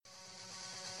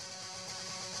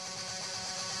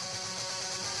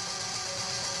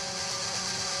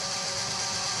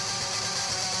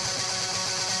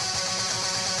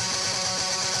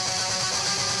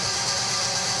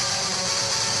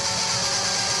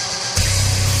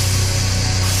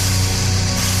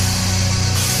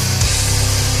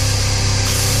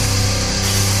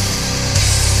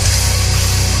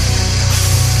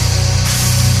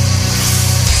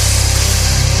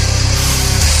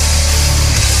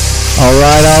All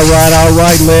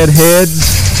right, lead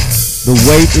heads. The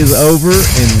wait is over,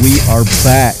 and we are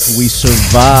back. We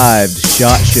survived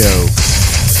SHOT Show.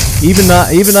 Even not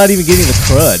even getting the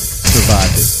crud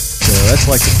survived it. So that's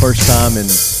like the first time in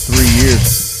 3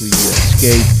 years we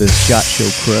escaped the SHOT Show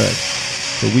crud.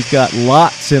 So we've got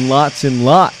lots and lots and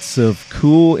lots of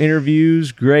cool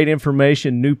interviews, great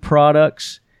information, new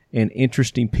products, and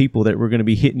interesting people that we're going to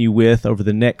be hitting you with over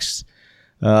the next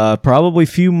probably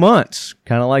few months,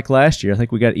 kind of like last year. I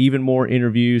think we got even more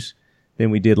interviews than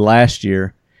we did last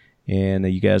year,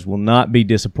 and you guys will not be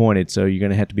disappointed. So you're going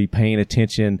to have to be paying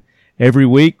attention every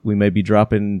week. We may be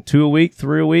dropping 2 a week,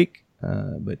 3 a week,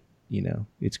 but you know,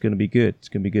 it's going to be good. It's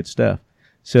going to be good stuff.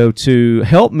 So to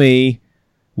help me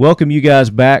welcome you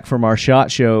guys back from our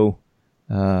SHOT Show,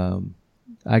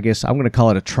 I guess I'm going to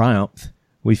call it a triumph.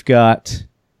 We've got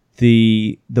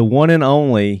the one and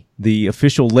only, the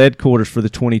official lead quarters for the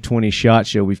 2020 SHOT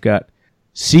Show. We've got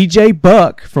CJ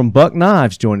Buck from Buck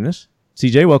Knives joining us.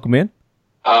 CJ, welcome in.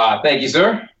 Thank you,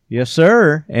 sir. Yes,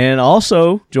 sir. And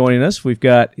also joining us, we've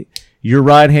got your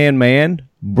right-hand man,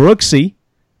 Brooksy,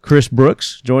 Chris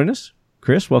Brooks, joining us.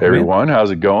 Chris, welcome everyone.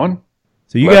 How's it going?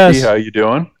 So you Lefty, guys, how you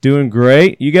doing? Doing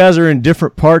great. You guys are in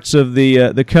different parts of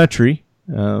the country.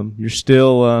 You're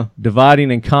still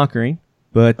dividing and conquering,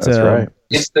 but that's right.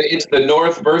 It's the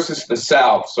North versus the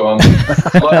South. So I'm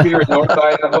up here in North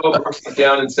Idaho versus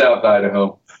down in South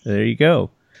Idaho. There you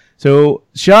go. So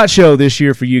SHOT Show this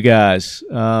year for you guys.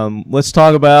 Let's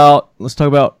talk about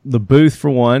the booth for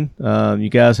one. You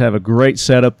guys have a great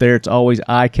setup there. It's always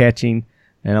eye catching,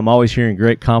 and I'm always hearing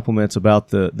great compliments about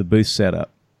the booth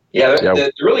setup. Yeah,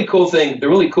 the really cool thing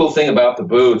about the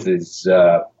booth is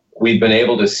we've been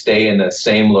able to stay in the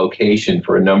same location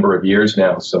for a number of years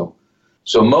now.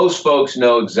 So most folks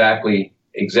know exactly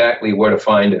where to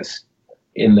find us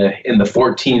in the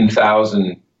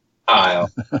 14,000 aisle.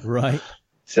 Right.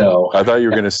 So I thought you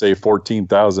were going to say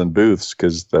 14,000 booths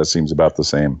because that seems about the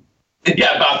same.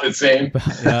 Yeah, about the same.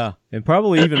 Yeah, and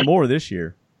probably even more this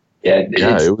year. Yeah,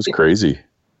 it was crazy.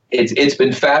 It's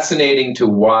been fascinating to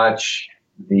watch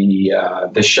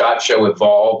the SHOT Show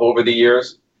evolve over the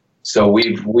years. So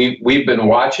we've been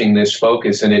watching this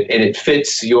focus, and it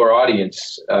fits your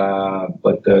audience.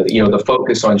 But the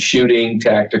focus on shooting,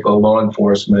 tactical, law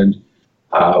enforcement,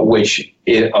 which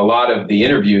a lot of the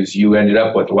interviews you ended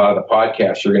up with, a lot of the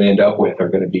podcasts you're going to end up with are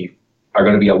going to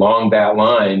be along that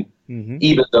line. Mm-hmm.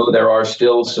 Even though there are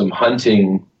still some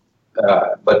hunting,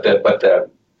 but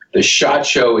the SHOT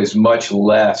Show is much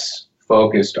less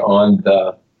focused on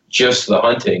just the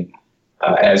hunting.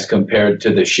 As compared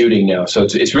to the shooting now. So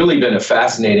it's really been a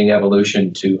fascinating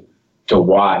evolution to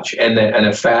watch, and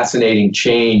a fascinating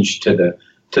change to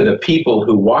the people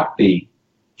who walk the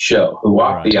show, who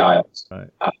walk the aisles. Right.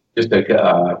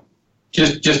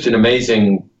 Just an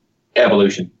amazing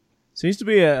evolution. Seems to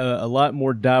be a lot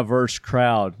more diverse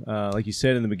crowd. Like you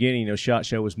said in the beginning, SHOT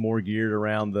Show was more geared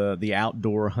around the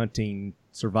outdoor hunting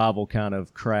survival kind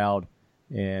of crowd.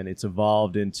 And it's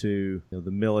evolved into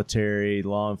the military,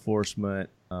 law enforcement,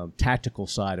 tactical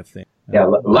side of things. Yeah, a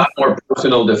lot more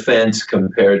personal defense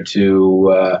compared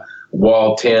to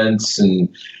wall tents and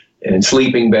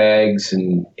sleeping bags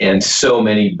and so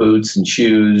many boots and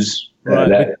shoes.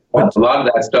 Right. A lot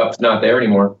of that stuff's not there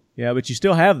anymore. Yeah, but you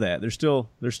still have that. There's still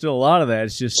a lot of that.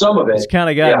 It's just some of it. It's kind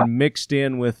of gotten mixed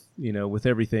in with with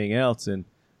everything else. And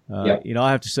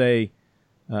I have to say.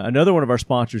 Another one of our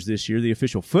sponsors this year, the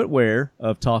official footwear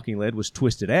of Talking Lead, was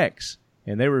Twisted X,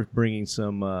 and they were bringing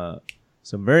some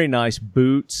very nice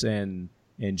boots and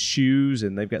shoes,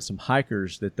 and they've got some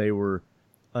hikers that they were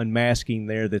unmasking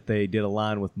there that they did a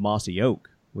line with Mossy Oak,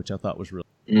 which I thought was really.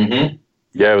 Mm-hmm.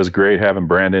 Yeah, it was great having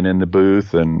Brandon in the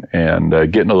booth and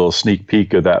getting a little sneak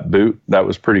peek of that boot. That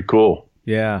was pretty cool.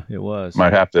 Yeah, it was.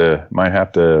 Might have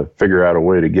to figure out a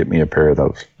way to get me a pair of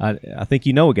those. I think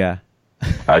you know a guy.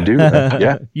 I do.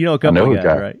 Yeah. You know a couple of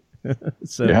guys, right?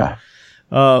 So, yeah.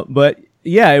 But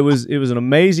yeah, it was an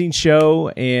amazing show,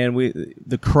 and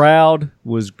the crowd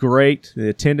was great. The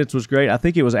attendance was great. I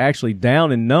think it was actually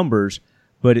down in numbers,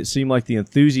 but it seemed like the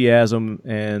enthusiasm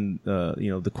and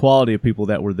the quality of people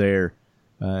that were there.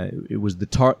 It was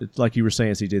like you were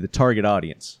saying, CJ, the target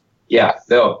audience. Yeah,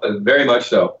 no, very much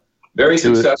so. Very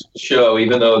successful show,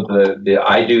 even though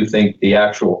I do think the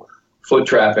actual foot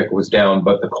traffic was down,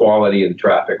 but the quality of the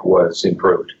traffic was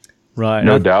improved. Right.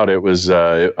 No doubt. It was.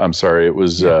 It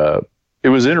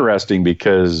was interesting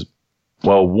because,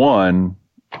 well, one,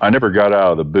 I never got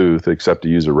out of the booth except to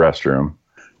use a restroom,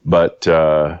 but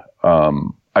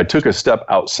I took a step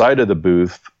outside of the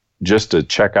booth just to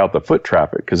check out the foot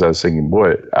traffic because I was thinking,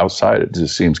 boy, outside it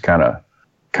just seems kind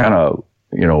of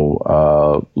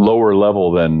lower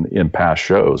level than in past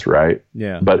shows, right?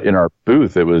 Yeah. But in our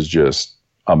booth, it was just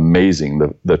amazing.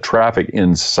 The traffic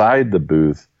inside the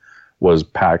booth was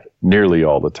packed nearly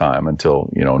all the time until,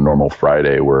 normal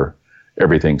Friday where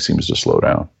everything seems to slow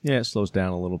down. Yeah, it slows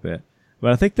down a little bit.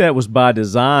 But I think that was by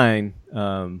design.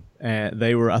 And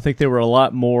I think they were a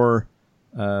lot more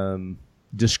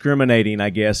discriminating, I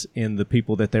guess, in the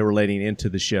people that they were letting into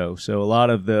the show. So a lot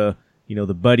of the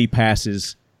buddy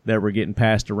passes that were getting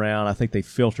passed around, I think they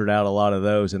filtered out a lot of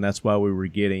those, and that's why we were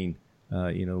getting,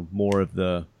 more of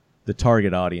the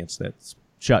target audience that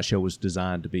SHOT Show was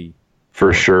designed to be.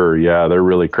 For sure, yeah, they're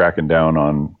really cracking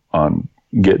down on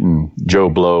getting Joe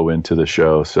Blow into the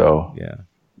show. So yeah,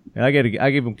 and I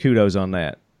give them kudos on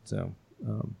that. So,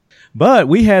 but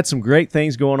we had some great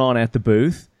things going on at the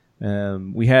booth.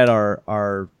 We had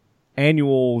our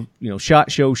annual SHOT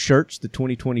Show shirts, the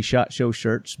 2020 SHOT Show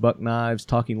shirts, Buck Knives,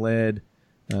 Talking Lead.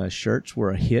 Shirts were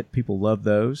a hit. People loved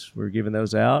those. We were giving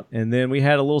those out. And then we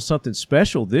had a little something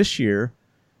special this year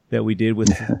that we did with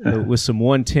some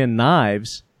 110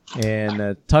 knives.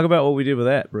 And talk about what we did with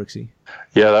that, Brooksy.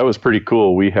 Yeah, that was pretty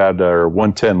cool. We had our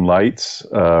 110 lights,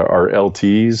 our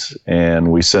LTs,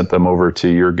 and we sent them over to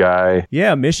your guy.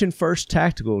 Yeah, Mission First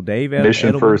Tactical, Dave.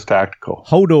 Mission First Tactical.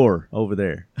 Hodor over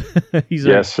there.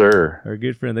 Yes, sir. Our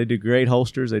good friend. They do great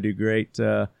holsters. They do great...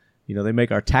 they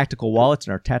make our tactical wallets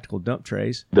and our tactical dump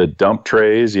trays. The dump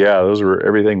trays, yeah,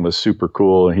 everything was super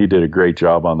cool, and he did a great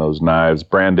job on those knives.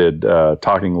 Branded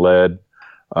Talking Lead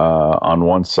on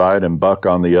one side and Buck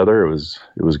on the other. It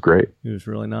was great. It was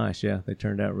really nice, yeah. They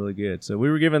turned out really good. So we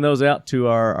were giving those out to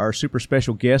our super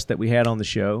special guest that we had on the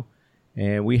show,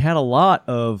 and we had a lot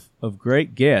of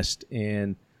great guests.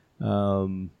 And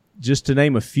just to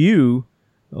name a few,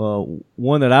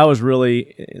 one that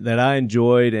I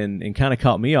enjoyed and kind of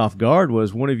caught me off guard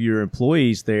was one of your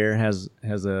employees there has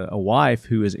a wife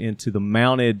who is into the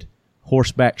mounted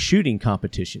horseback shooting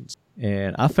competitions.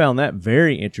 And I found that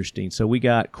very interesting. So we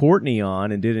got Courtney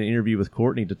on and did an interview with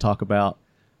Courtney to talk about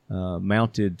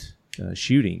mounted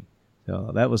shooting.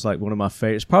 So that was like one of my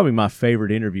favorites, probably my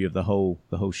favorite interview of the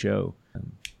whole show.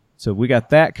 So we got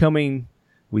that coming.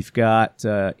 We've got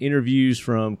interviews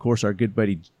from, of course, our good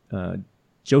buddy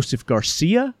Joseph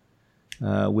Garcia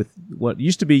with what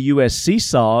used to be USC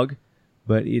SOG,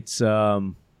 but it's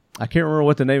I can't remember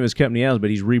what the name of his company is,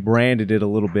 but he's rebranded it a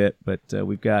little bit. But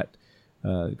we've got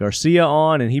Garcia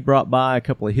on, and he brought by a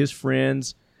couple of his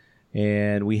friends,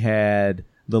 and we had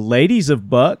the Ladies of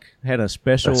Buck, had a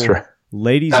special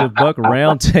Ladies of Buck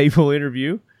roundtable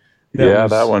interview.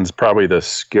 That one's probably the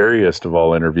scariest of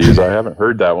all interviews. I haven't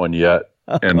heard that one yet,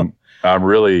 and I'm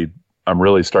really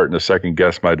starting to second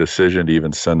guess my decision to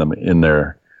even send them in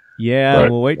there. Yeah,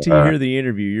 well, wait till you hear the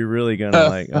interview. You're really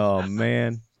gonna oh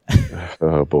man.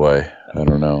 Oh boy, I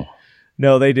don't know.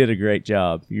 No, they did a great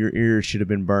job. Your ears should have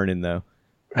been burning though.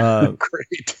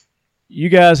 Great. You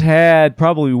guys had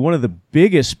probably one of the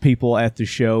biggest people at the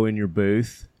show in your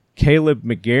booth, Caleb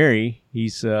McGarry.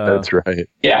 He's that's right.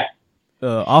 Yeah.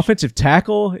 Offensive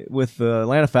tackle with the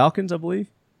Atlanta Falcons, I believe.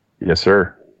 Yes,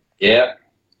 sir. Yeah,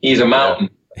 he's a mountain.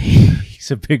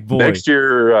 He's a big boy. Next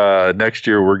year,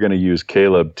 we're going to use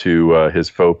Caleb to his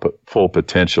full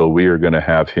potential. We are going to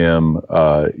have him.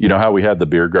 You know how we had the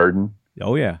beer garden?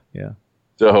 Oh yeah, yeah.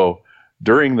 So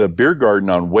during the beer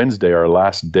garden on Wednesday, our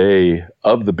last day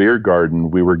of the beer garden,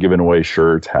 we were giving away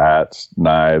shirts, hats,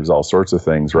 knives, all sorts of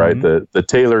things. Right? Mm-hmm. The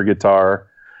Taylor guitar.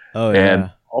 Oh yeah.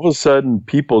 And all of a sudden,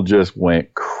 people just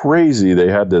went crazy.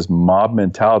 They had this mob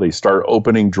mentality. Start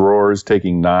opening drawers,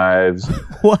 taking knives.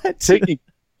 What? Taking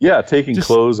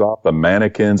clothes off the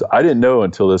mannequins. I didn't know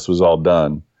until this was all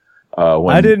done.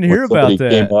 I didn't hear about that.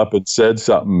 Came up and said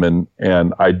something,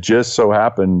 and I just so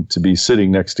happened to be sitting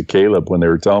next to Caleb when they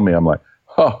were telling me. I'm like,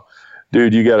 oh,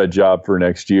 dude, you got a job for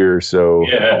next year. So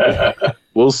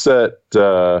we'll set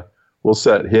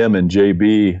him and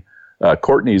JB,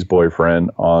 Courtney's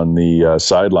boyfriend, on the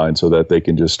sideline so that they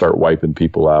can just start wiping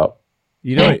people out.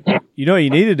 You know what you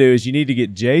need to do is you need to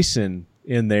get Jason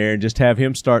in there and just have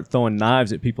him start throwing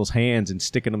knives at people's hands and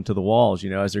sticking them to the walls,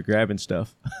 as they're grabbing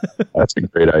stuff. That's a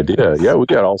great idea. Yeah, we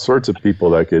got all sorts of people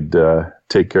that could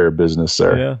take care of business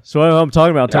there. Yeah. So what I'm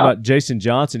talking about Jason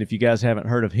Johnson. If you guys haven't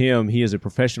heard of him, he is a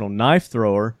professional knife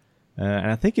thrower.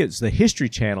 And I think it's the History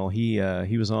Channel. He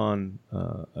was on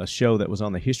a show that was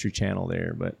on the History Channel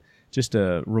there, but just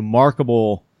a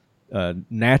remarkable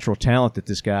natural talent that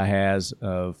this guy has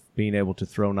of being able to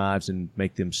throw knives and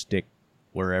make them stick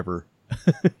wherever.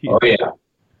 Oh yeah.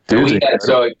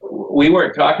 So we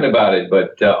weren't talking about it,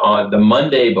 but on the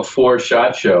Monday before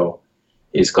SHOT Show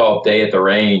is called Day at the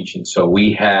Range, and so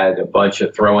we had a bunch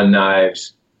of throwing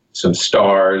knives, some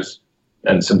stars,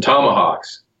 some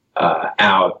tomahawks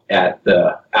out at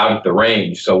the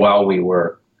range. So while we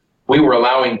were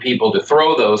allowing people to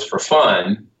throw those for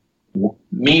fun,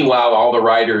 meanwhile, all the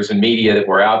writers and media that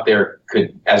were out there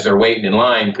could, as they're waiting in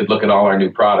line, could look at all our new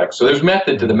products. So there's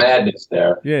method to the madness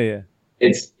there. Yeah.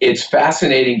 It's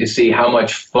fascinating to see how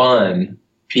much fun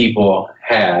people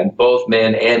had, both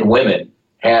men and women,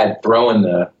 had throwing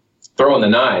the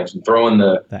knives and throwing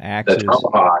the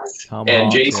tomahawks. And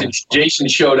Jason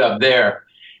showed up there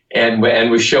and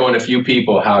was showing a few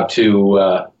people how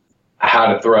to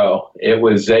throw.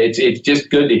 It's just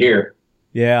good to hear.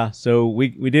 Yeah, so we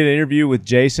did an interview with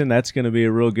Jason. That's going to be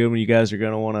a real good one. You guys are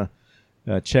going to want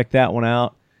to check that one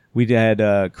out. We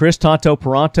had Chris Tonto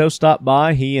Peranto stop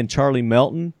by, he and Charlie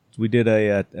Melton. We did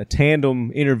a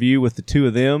tandem interview with the two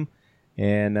of them,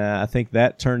 and I think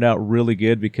that turned out really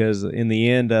good because in the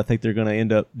end, I think they're going to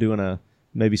end up doing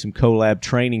maybe some collab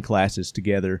training classes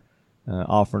together,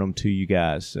 offering them to you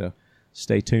guys. So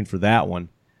stay tuned for that one.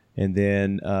 And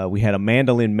then we had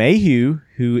Amanda Lynn Mayhew,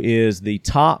 who is the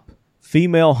top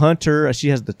female hunter. She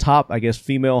has the top, I guess,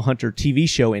 female hunter TV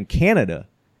show in Canada.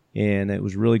 And it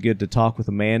was really good to talk with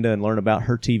Amanda and learn about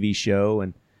her TV show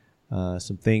and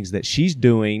some things that she's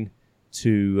doing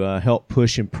to help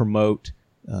push and promote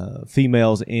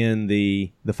females in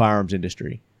the firearms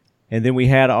industry. And then we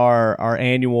had our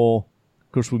annual,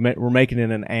 of course, we're making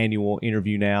it an annual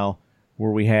interview now,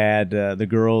 where we had the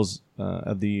girls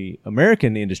of the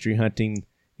American hunting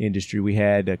industry. We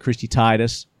had Christy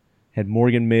Titus, had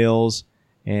Morgan Mills,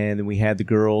 and then we had the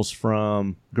girls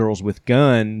from Girls with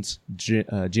Guns, Jen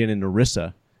and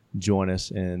Narissa, join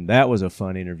us, and that was a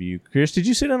fun interview. Chris, did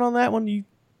you sit in on that one?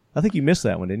 I think you missed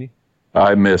that one, didn't you?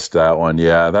 I missed that one.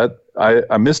 Yeah,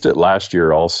 I missed it last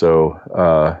year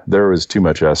also. There was too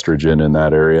much estrogen in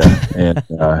that area,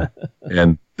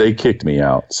 and they kicked me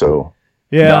out. So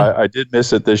yeah, no, I did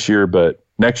miss it this year, but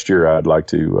next year I'd like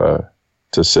to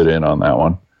sit in on that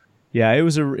one. Yeah, it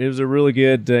was a really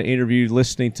good interview,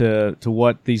 listening to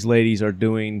what these ladies are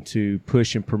doing to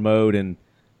push and promote and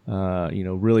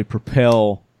really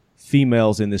propel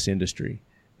females in this industry,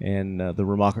 and the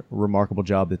remarkable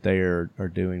job that they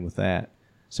are doing with that.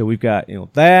 So we've got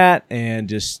that and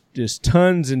just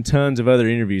tons and tons of other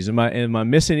interviews. Am I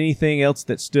missing anything else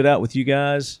that stood out with you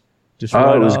guys? Just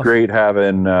right it was off? Great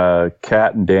having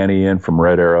Kat and Danny in from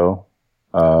Red Arrow.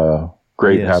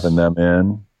 Great having them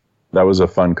in. That was a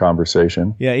fun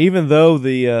conversation. Yeah, even though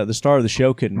the star of the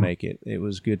show couldn't make it, it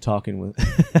was good talking with.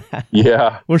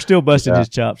 Yeah, we're still busting his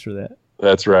chops for that.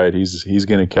 That's right. He's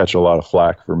going to catch a lot of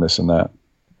flack for missing that.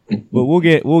 But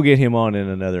we'll get him on in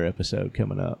another episode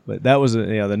coming up. But that was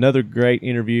another great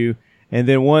interview, and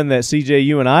then one that CJ,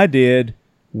 you and I did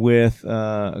with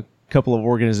a couple of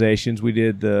organizations. We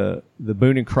did the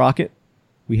Boone and Crockett.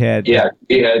 We had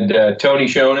Tony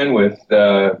Shonin with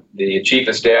the chief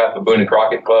of staff of Boone and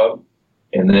Crockett Club,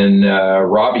 and then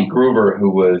Robbie Groover, who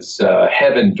was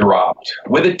heaven dropped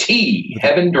with a T,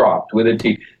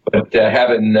 but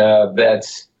having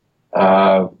vets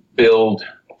build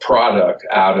product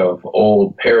out of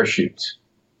old parachutes.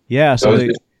 Yeah, so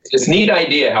it's a neat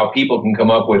idea how people can come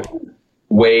up with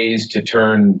ways to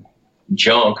turn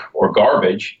junk or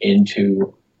garbage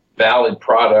into valid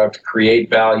product, create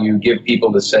value, give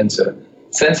people the sense of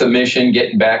mission,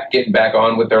 getting back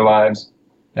on with their lives.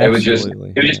 Absolutely.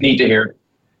 It was just neat to hear.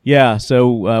 Yeah,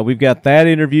 so we've got that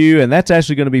interview, and that's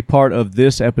actually going to be part of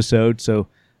this episode. So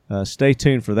stay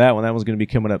tuned for that one. That one's going to be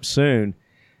coming up soon.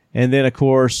 And then, of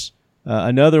course,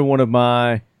 another one of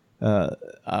my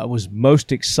I was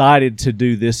most excited to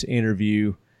do this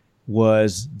interview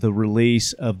was the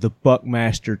release of the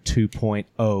Buckmaster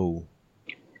 2.0.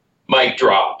 Mic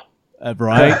drop.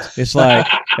 Right? It's like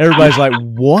everybody's like,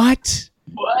 what?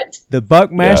 What? The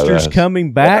Buckmaster's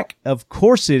coming back? Yeah. Of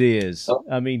course it is.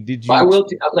 I mean, did you? I will.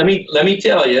 Let me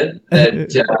tell you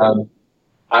that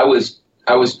I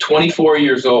was 24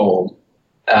 years old,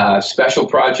 special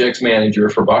projects manager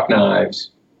for Buck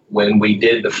Knives when we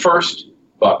did the first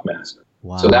Buckmaster.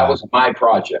 Wow. So that was my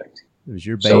project. It was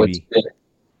your baby. So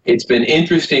it's been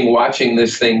interesting watching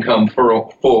this thing come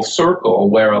full circle,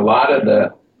 where a lot of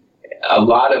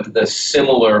the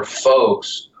similar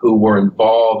folks who were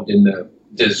involved in the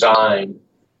design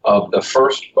of the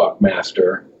first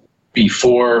Buckmaster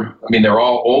before, I mean, they're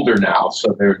all older now,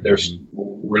 so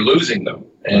we're losing them.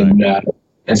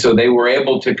 And so they were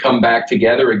able to come back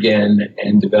together again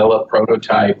and develop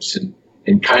prototypes and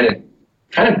kind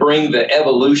of bring the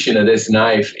evolution of this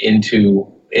knife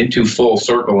into full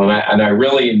circle. And I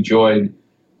really enjoyed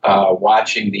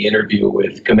watching the interview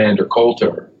with Commander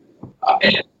Coulter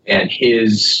and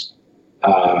his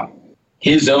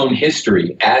own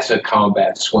history as a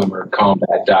combat swimmer,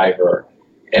 combat diver,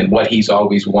 and what he's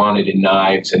always wanted in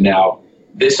knives. And now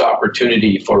this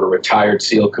opportunity for a retired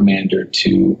SEAL commander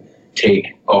to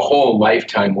take a whole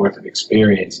lifetime worth of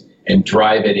experience and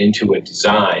drive it into a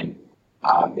design.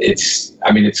 It's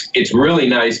really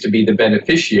nice to be the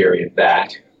beneficiary of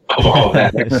that, of all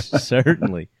that.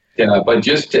 Certainly. But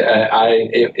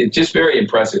it's just very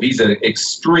impressive. He's an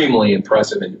extremely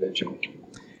impressive individual.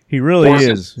 He really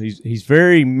is. He's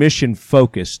very mission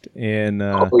focused, and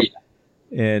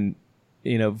and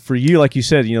for you, like you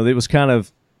said, it was kind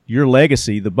of your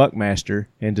legacy, the Buckmaster,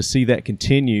 and to see that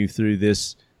continue through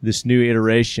this new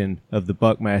iteration of the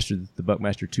Buckmaster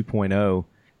 2.0,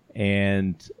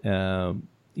 and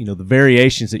the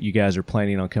variations that you guys are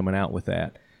planning on coming out with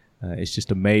that. It's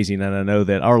just amazing, and I know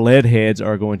that our lead heads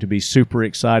are going to be super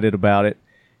excited about it,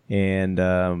 and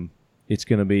it's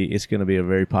going to be a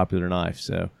very popular knife.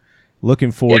 So,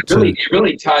 looking forward to it. It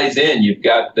really ties in. You've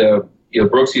got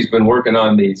Brooksy's been working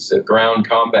on these ground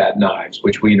combat knives,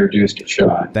 which we introduced at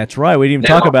SHOT. That's right. We didn't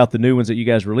even talk about the new ones that you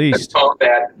guys released.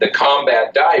 The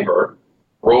combat diver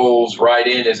rolls right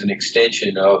in as an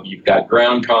extension of, you've got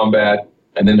ground combat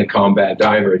and then the combat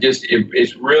diver.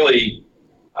 It's really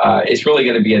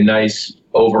going to be a nice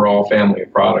overall family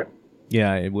of product.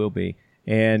 Yeah, it will be.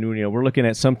 And we're looking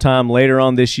at sometime later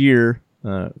on this year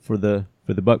for the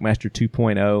Buckmaster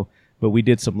 2.0. But we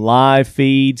did some live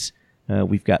feeds.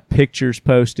 We've got pictures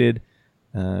posted.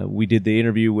 We did the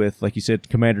interview with, like you said,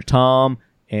 Commander Tom,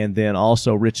 and then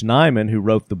also Rich Nyman, who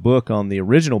wrote the book on the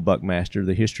original Buckmaster,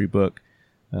 the history book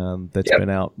that's been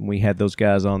out. We had those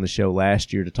guys on the show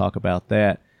last year to talk about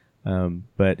that.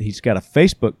 But he's got a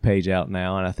Facebook page out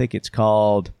now, and I think it's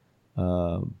called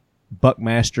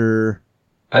Buckmaster.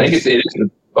 I think it is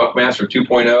the Buckmaster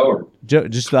 2.0. Or?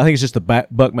 I think it's just the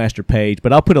Buckmaster page,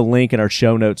 but I'll put a link in our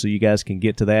show notes so you guys can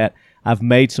get to that. I've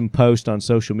made some posts on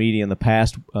social media in the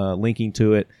past linking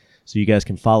to it, so you guys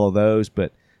can follow those.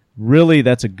 But really,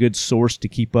 that's a good source to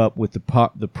keep up with the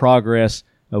progress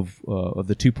of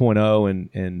the 2.0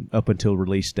 and up until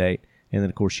release date. And then,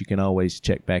 of course, you can always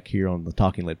check back here on the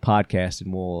Talking Lead podcast,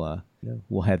 and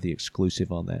we'll have the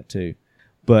exclusive on that too.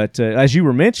 But as you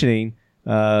were mentioning,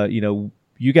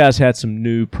 you guys had some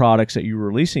new products that you were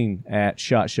releasing at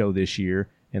SHOT Show this year,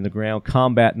 and the ground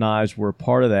combat knives were a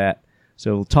part of that.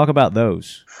 So talk about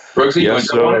those. Brooksy,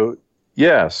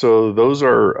 so those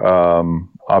are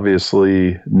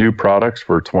obviously new products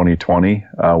for 2020.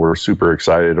 We're super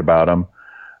excited about them.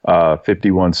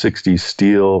 5160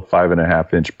 steel,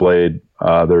 5.5-inch blade.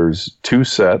 There's two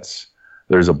sets.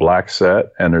 There's a black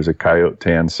set and there's a coyote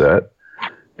tan set.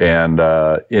 And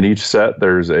in each set,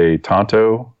 there's a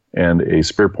Tonto and a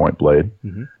spear point blade.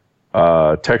 Mm-hmm.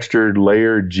 Textured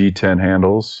layered G10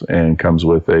 handles, and comes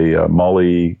with a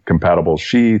MOLLE compatible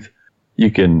sheath.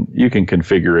 You can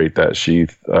configure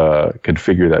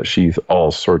that sheath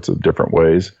all sorts of different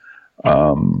ways.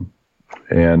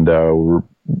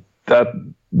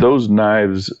 Those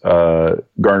knives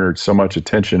garnered so much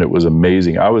attention. It was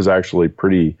amazing. I was actually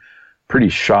pretty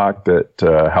shocked at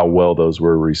how well those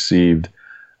were received.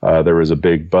 There was a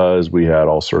big buzz. We had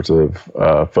all sorts of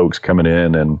folks coming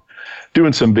in and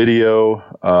doing some video,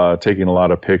 taking a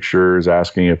lot of pictures,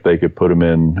 asking if they could put them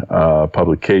in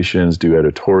publications, do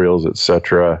editorials,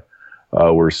 etc.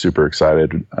 We're super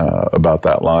excited about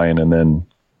that line. And then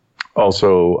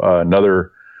also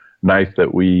another knife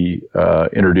that we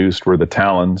introduced were the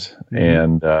Talons,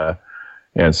 mm-hmm.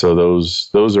 and so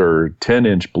those are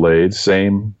 10-inch blades,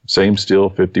 same steel,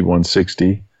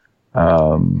 5160.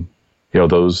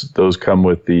 Those come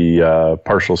with the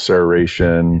partial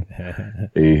serration.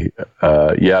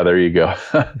 There you go.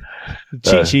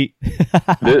 Cheat sheet.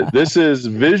 This is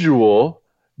visual,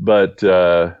 but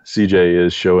CJ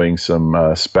is showing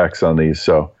some specs on these,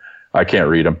 so I can't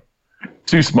read them.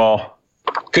 Too small.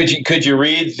 Could you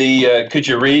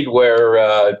read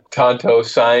where Tonto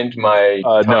signed my?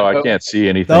 Tonto? No, I can't see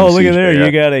anything. Oh, look at there! You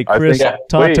got a Chris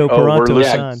Tonto Peranto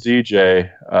sign. CJ,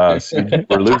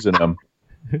 we're losing them.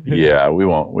 Yeah, we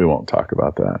won't talk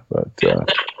about that. But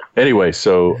anyway,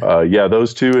 so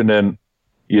those two, and then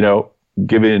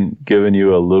giving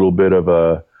you a little bit of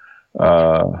a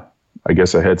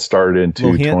head start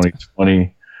into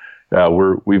 2020.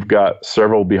 We've got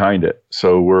several behind it,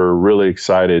 so we're really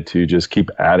excited to just keep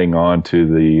adding on to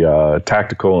the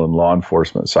tactical and law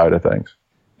enforcement side of things.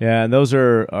 Yeah, and those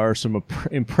are some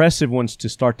impressive ones to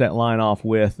start that line off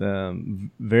with.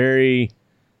 Very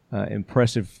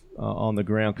impressive on the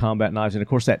ground combat knives, and of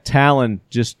course that Talon,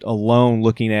 just alone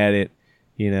looking at it,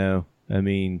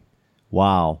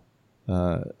 wow,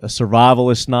 a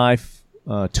survivalist knife,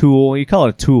 tool. You call it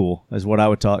a tool, is what I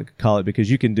would call it,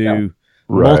 because you can do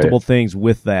multiple things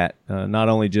with that, not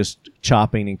only just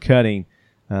chopping and cutting,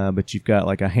 but you've got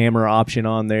like a hammer option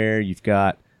on there. You've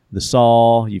got the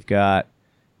saw. You've got,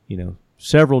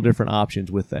 several different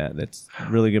options with that. That's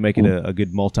really going to make it a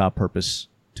good multi-purpose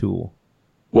tool.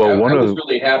 Well, I was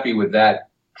really happy with that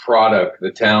product,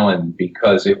 the Talon,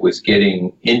 because it was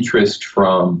getting interest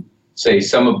from, say,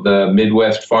 some of the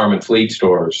Midwest farm and fleet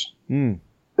stores.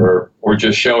 Were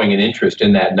just showing an interest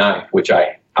in that knife, which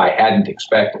I hadn't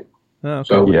expected. Oh, okay.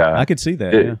 So yeah, I could see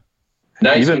that.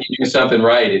 Nice when you do something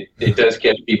right, it does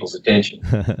catch people's attention.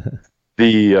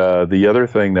 The other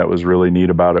thing that was really neat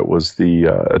about it was the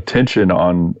attention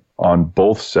on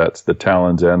both sets, the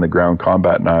Talons and the ground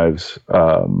combat knives,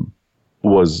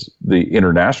 was the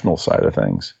international side of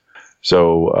things.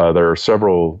 So there are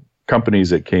several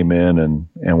companies that came in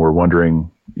and were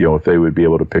wondering, if they would be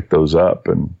able to pick those up,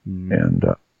 and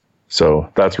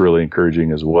so that's really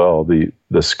encouraging as well.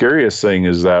 The scariest thing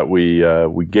is that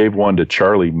we gave one to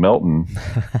Charlie Melton.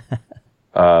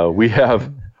 We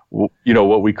have,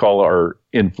 what we call our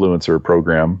influencer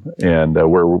program, and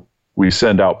where we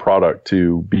send out product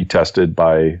to be tested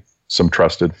by some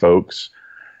trusted folks.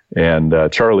 And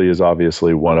Charlie is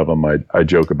obviously one of them. I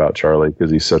joke about Charlie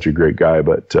because he's such a great guy,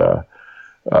 but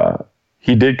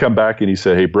he did come back and he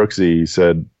said, "Hey, Brooksy," he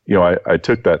said, I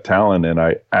took that Talon and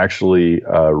I actually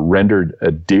rendered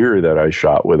a deer that I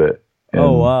shot with it. And,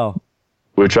 oh, wow.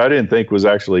 Which I didn't think was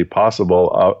actually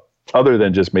possible, other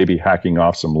than just maybe hacking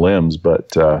off some limbs.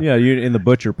 But you're in the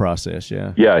butcher process,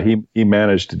 yeah. Yeah, he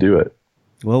managed to do it.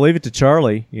 Well, leave it to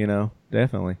Charlie,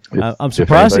 definitely. I'm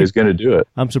surprised he's going to do it.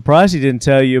 I'm surprised he didn't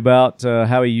tell you about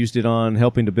how he used it on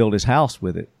helping to build his house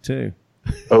with it, too.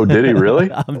 Oh, did he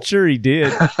really? I'm sure he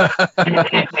did.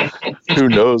 Who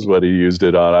knows what he used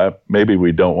it on? Maybe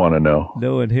we don't want to know.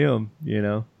 Knowing him,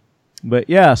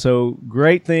 But yeah, so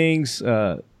great things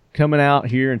coming out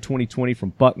here in 2020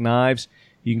 from Buck Knives.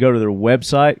 You can go to their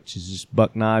website, which is just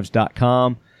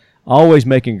buckknives.com. Always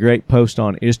making great posts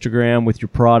on Instagram with your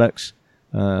products.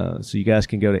 So you guys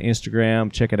can go to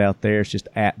Instagram, check it out there. It's just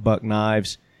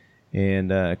 @BuckKnives.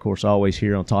 And, of course, always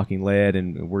here on Talking Lead,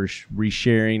 and we're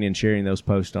resharing and sharing those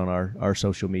posts on our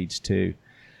social medias too.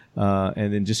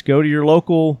 And then just go to your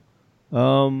local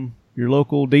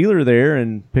dealer there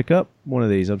and pick up one of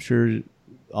these. I'm sure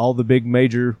all the big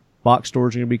major box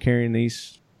stores are going to be carrying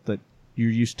these that you're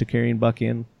used to carrying buck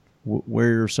in.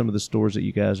 Where are some of the stores that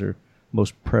you guys are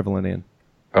most prevalent in?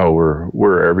 Oh,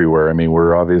 we're everywhere. I mean,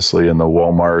 we're obviously in the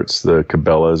Walmarts, the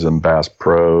Cabela's and Bass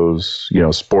Pros,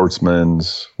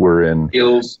 Sportsman's. We're in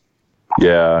Shields.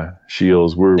 Yeah,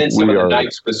 Shields. In some of the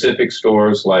knife-specific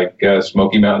stores like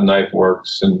Smoky Mountain Knife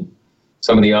Works and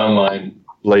some of the online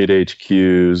Blade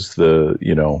HQs.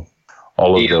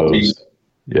 All of TLP. those.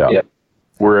 Yeah.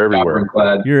 We're everywhere.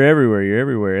 You're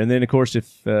everywhere. And then, of course,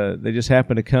 if they just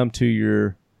happen to come to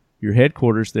your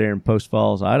headquarters there in Post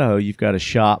Falls, Idaho, you've got a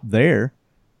shop there.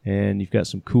 And you've got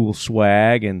some cool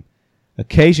swag, and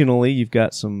occasionally you've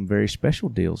got some very special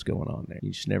deals going on there. You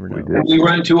just never know. We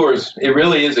run tours. It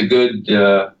really is a good,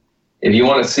 if you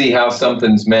want to see how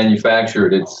something's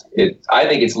manufactured, I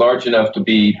think it's large enough to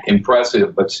be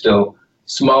impressive, but still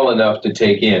small enough to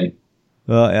take in.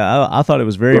 Well, I thought it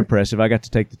was very impressive. I got to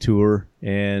take the tour,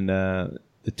 and the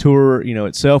tour,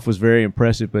 itself was very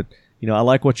impressive, but, I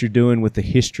like what you're doing with the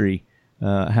history.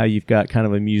 How you've got kind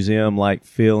of a museum-like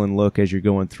feel and look as you're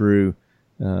going through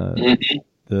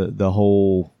the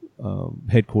whole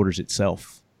headquarters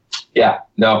itself. Yeah,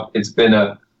 no, it's been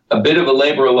a bit of a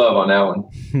labor of love on that one.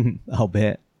 I'll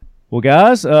bet. Well,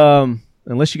 guys,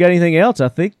 unless you got anything else, I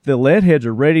think the lead heads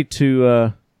are ready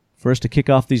to for us to kick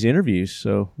off these interviews.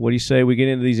 So what do you say we get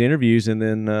into these interviews and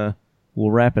then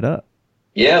we'll wrap it up?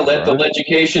 Yeah, let the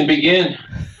education begin.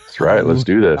 That's right. Let's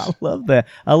do this. I love that.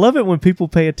 I love it when people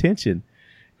pay attention.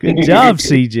 Good job,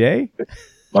 CJ.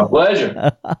 My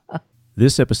pleasure.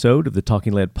 This episode of the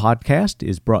Talking Lead podcast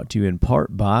is brought to you in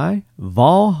part by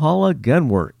Valhalla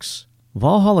Gunworks.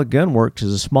 Valhalla Gunworks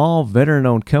is a small,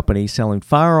 veteran-owned company selling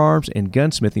firearms and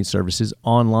gunsmithing services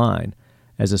online.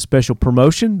 As a special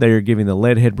promotion, they are giving the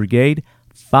Leadhead Brigade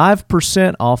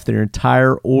 5% off their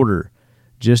entire order.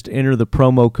 Just enter the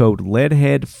promo code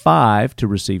LEADHEAD5 to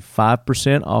receive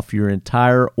 5% off your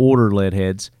entire order,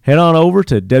 Leadheads. Head on over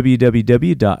to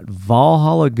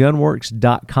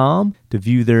www.valhallagunworks.com to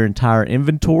view their entire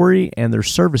inventory and their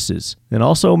services. And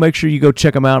also make sure you go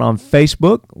check them out on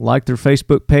Facebook, like their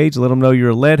Facebook page, let them know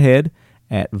you're a Leadhead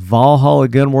at Valhalla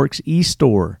Gunworks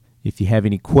eStore. If you have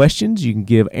any questions, you can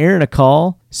give Aaron a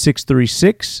call,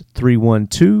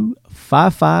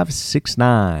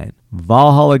 636-312-5569.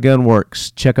 Valhalla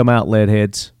Gunworks. Check them out,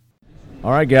 Leadheads.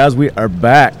 All right, guys, we are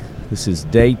back. This is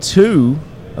day 2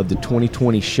 of the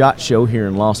 2020 SHOT Show here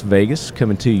in Las Vegas,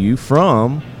 coming to you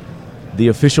from the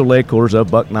official headquarters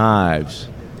of Buck Knives.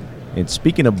 And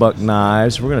speaking of Buck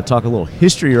Knives, we're going to talk a little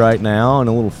history right now and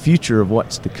a little future of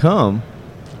what's to come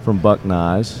from Buck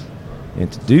Knives.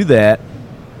 And to do that,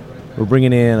 we're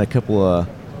bringing in a couple of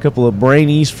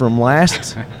brainies from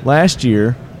last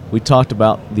year. We talked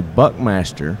about the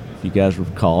Buckmaster. If you guys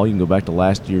recall, you can go back to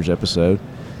last year's episode.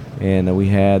 And we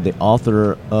had the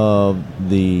author of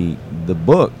the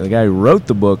book, the guy who wrote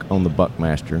the book on the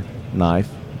Buckmaster knife,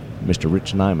 Mr.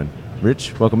 Rich Nyman.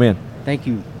 Rich, welcome in. Thank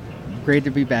you. Great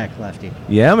to be back, Lefty.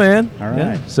 Yeah, man. All right.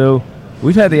 Yeah. So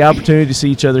we've had the opportunity to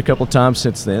see each other a couple of times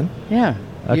since then. Yeah.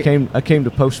 I came to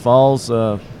Post Falls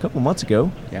a couple of months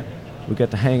ago. Yeah. We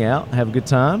got to hang out, have a good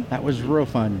time. That was real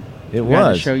fun. It Got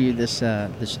was. to show you this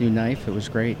new knife. It was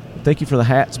great. Thank you for the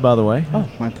hats, by the way. Oh,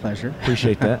 my pleasure.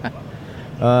 Appreciate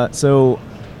that. So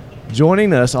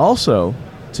joining us also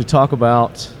to talk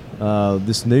about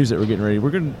this news that we're getting ready.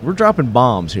 We're dropping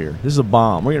bombs here. This is a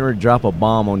bomb. We're getting ready to drop a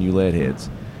bomb on you lead heads.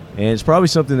 And it's probably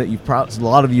something that a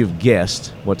lot of you have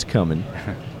guessed what's coming.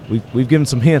 We've given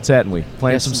some hints, haven't we?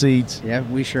 Planted some seeds. Yeah,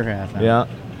 we sure have. Yeah.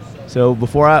 So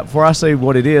before I say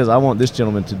what it is, I want this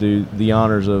gentleman to do the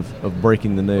honors of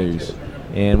breaking the news.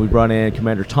 And we brought in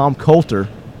Commander Tom Coulter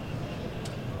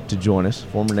to join us,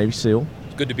 former Navy SEAL.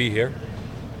 It's good to be here.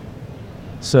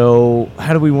 So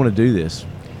how do we want to do this?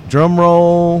 Drum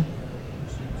roll,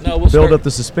 No, we'll build up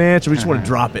the suspense, or we just want to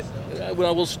drop it?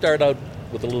 Well, we'll start out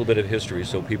with a little bit of history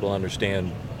so people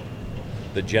understand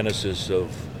the genesis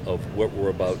of what we're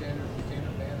about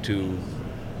to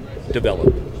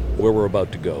develop, where we're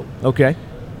about to go. Okay.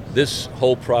 This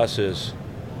whole process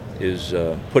is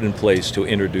put in place to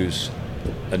introduce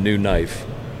a new knife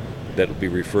that will be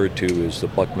referred to as the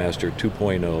Buckmaster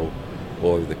 2.0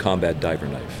 or the Combat Diver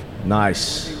Knife.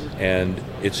 Nice. And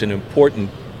it's an important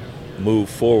move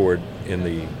forward in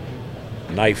the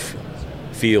knife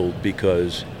field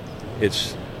because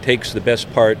it takes the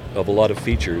best part of a lot of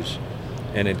features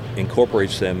and it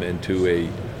incorporates them into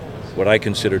what I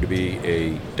consider to be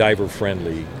a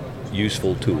diver-friendly,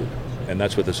 useful tool. And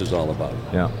that's what this is all about.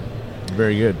 Yeah.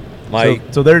 Very good.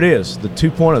 So there it is. The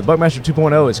 2.0, the Buckmaster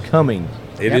 2.0 is coming.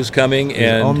 It is coming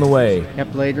and on the way.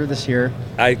 Yep, later this year.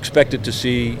 I expect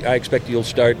you'll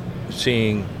start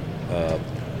seeing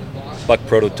Buck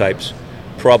prototypes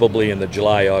probably in the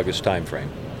July-August timeframe.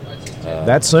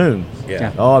 That soon.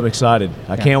 Yeah. Oh, I'm excited.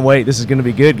 I can't wait. This is going to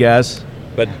be good, guys.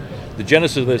 But the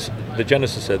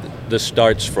genesis of this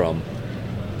starts from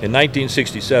in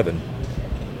 1967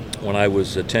 when I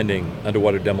was attending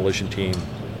underwater demolition team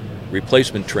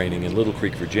replacement training in Little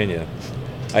Creek, Virginia.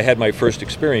 I had my first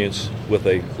experience with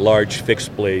a large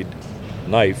fixed blade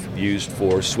knife used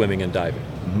for swimming and diving.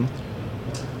 Mm-hmm.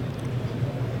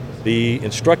 The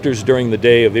instructors during the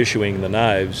day of issuing the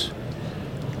knives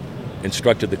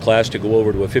instructed the class to go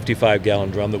over to a 55-gallon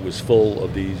drum that was full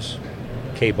of these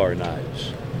K-bar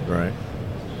knives. Right.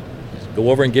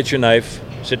 Go over and get your knife,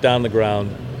 sit down on the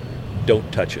ground,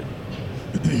 don't touch it.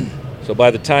 So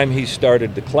by the time he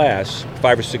started the class,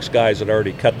 5 or 6 guys had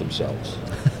already cut themselves.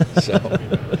 So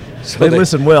they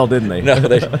listened well, didn't they? No,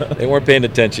 they weren't paying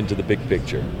attention to the big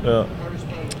picture.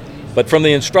 But from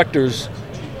the instructor's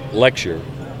lecture,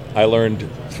 I learned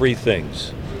 3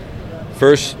 things.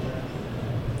 First,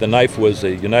 the knife was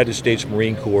a United States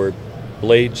Marine Corps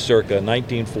blade circa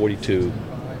 1942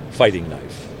 fighting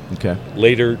knife. Okay.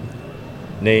 Later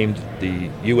named the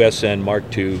USN Mark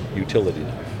II utility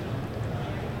knife.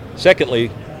 Secondly,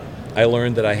 I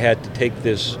learned that I had to take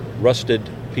this rusted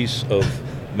piece of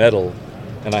metal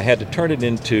and I had to turn it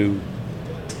into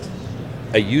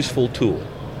a useful tool.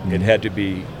 Mm-hmm. It had to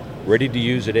be ready to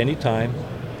use at any time,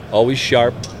 always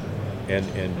sharp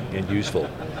and useful.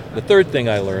 The third thing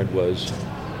I learned was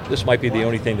this might be the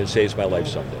only thing that saves my life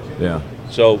someday. Yeah.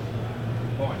 So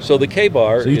the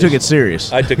K-bar. So you took it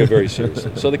serious. I took it very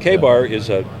seriously. So the K-bar is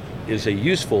a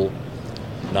useful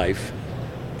knife.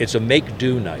 It's a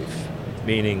make-do knife,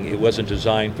 meaning it wasn't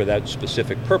designed for that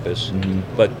specific purpose, mm-hmm.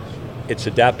 but it's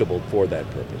adaptable for that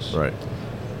purpose. Right.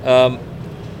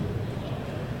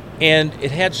 And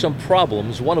it had some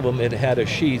problems. One of them, it had a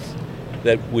sheath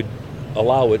that would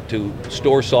allow it to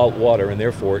store salt water, and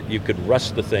therefore you could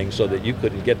rust the thing so that you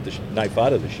couldn't get the knife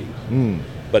out of the sheath. Mm.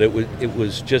 But it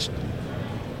was just,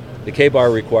 the K-bar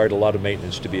required a lot of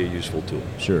maintenance to be a useful tool.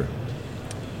 Sure.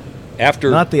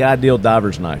 Not the ideal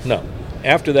diver's knife. No.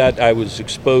 After that, I was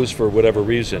exposed for whatever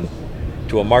reason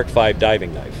to a Mark V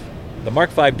diving knife. The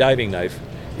Mark V diving knife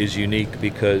is unique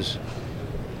because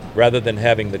rather than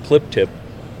having the clip tip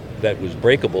that was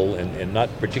breakable and not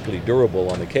particularly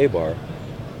durable on the K-bar,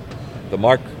 the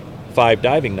Mark V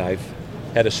diving knife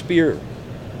had a spear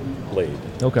blade.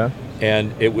 Okay.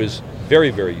 And it was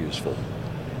very, very useful.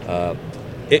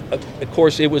 Of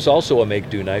course, it was also a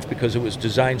make-do knife because it was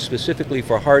designed specifically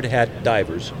for hard hat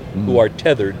divers who are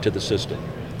tethered to the system.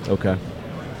 Okay.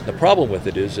 The problem with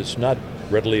it is it's not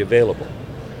readily available.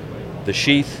 The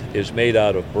sheath is made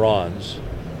out of bronze,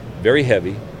 very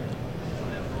heavy.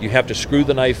 You have to screw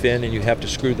the knife in and you have to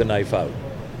screw the knife out.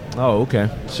 Oh, okay.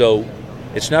 So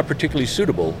it's not particularly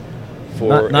suitable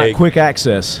for not quick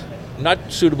access.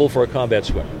 Not suitable for a combat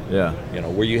swimmer. Yeah.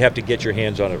 Where you have to get your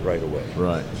hands on it right away.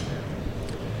 Right.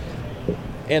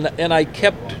 And I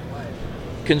kept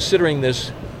considering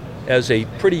this as a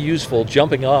pretty useful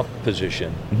jumping off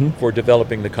position for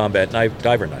developing the combat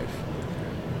diver knife.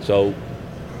 So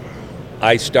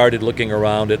I started looking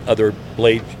around at other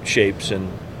blade shapes, and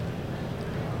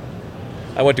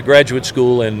I went to graduate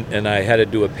school and I had to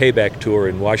do a payback tour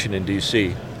in Washington,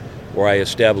 D.C., where I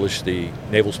established the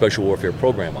Naval Special Warfare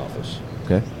Program Office.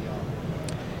 Okay.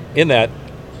 In that,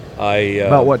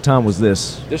 about what time was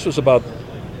this? This was about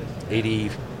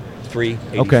 83,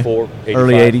 84, okay. 85.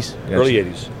 Early 80s? Gotcha. Early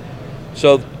 80s.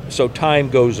 So time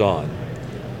goes on.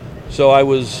 So I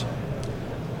was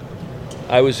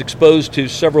exposed to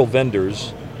several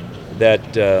vendors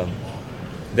that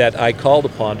I called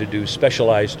upon to do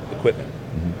specialized equipment.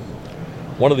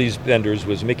 One of these vendors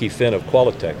was Mickey Finn of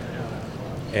Qualitech,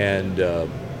 and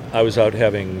I was out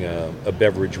having a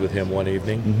beverage with him one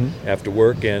evening after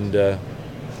work, and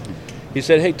he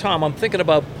said, "Hey, Tom, I'm thinking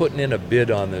about putting in a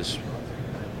bid on this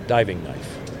diving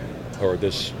knife, or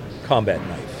this combat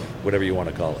knife, whatever you want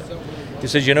to call it." He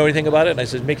says, "You know anything about it?" And I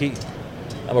said, "Mickey,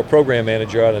 I'm a program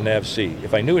manager out of NAVC.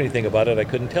 If I knew anything about it, I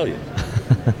couldn't tell you."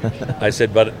 I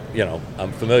said, "But,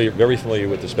 I'm very familiar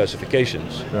with the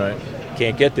specifications. Right.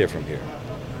 Can't get there from here."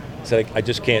 I said, "I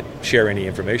just can't share any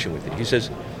information with you." He says,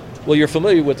 "Well, you're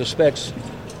familiar with the specs.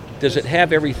 Does it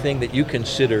have everything that you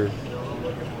consider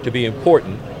to be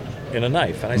important in a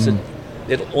knife?" And I said,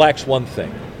 "It lacks one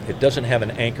thing. It doesn't have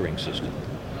an anchoring system."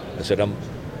 I said, "I'm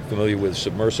familiar with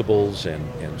submersibles and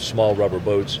small rubber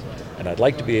boats, and I'd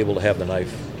like to be able to have the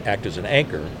knife act as an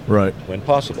anchor when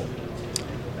possible."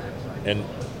 And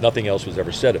nothing else was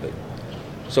ever said of it.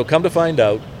 So come to find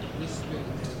out,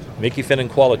 Mickey Finn and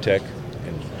Qualitech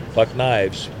and Buck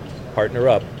Knives partner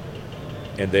up,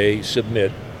 and they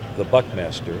submit the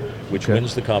Buckmaster, which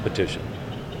wins the competition.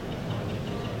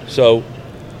 So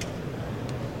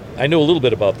I knew a little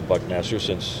bit about the Buckmaster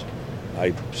since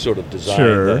I sort of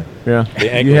designed the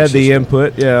anchoring You had the system.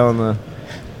 input, on the...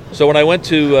 So when I went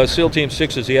to SEAL Team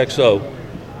 6's EXO,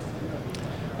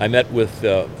 I met with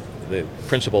the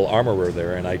principal armorer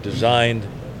there, and I designed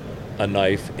a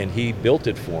knife, and he built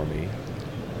it for me,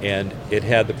 and it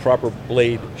had the proper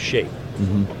blade shape.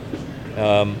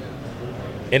 And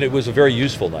it was a very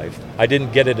useful knife. I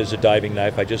didn't get it as a diving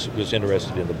knife. I just was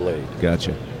interested in the blade.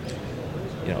 Gotcha.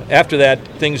 After that,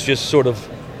 things just sort of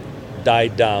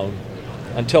died down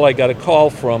until I got a call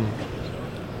from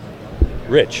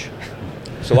Rich.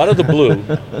 So out of the blue.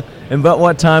 And about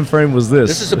what time frame was this?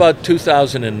 This is about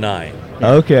 2009.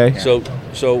 Okay. So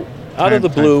out of the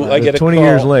blue, I get a 20 call.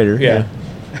 years later. Yeah.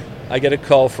 I get a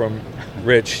call from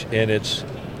Rich, and it's,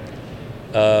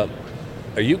 "Are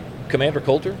you Commander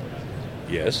Coulter?"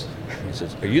 "Yes." He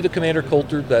says, "Are you the Commander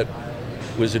Coulter that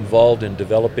was involved in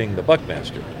developing the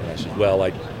Buckmaster?" And I said, "Well,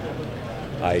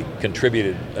 I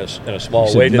contributed in a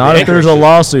small way to not the if there's a anchor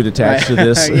lawsuit attached to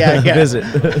this visit.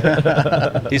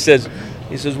 He says,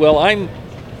 "Well, I'm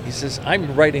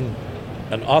writing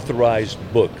an authorized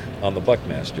book on the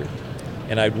Buckmaster,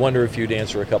 and I'd wonder if you'd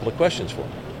answer a couple of questions for me."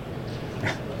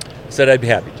 I said I'd be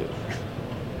happy to.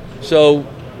 So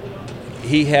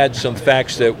he had some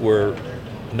facts that were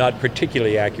not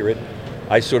particularly accurate.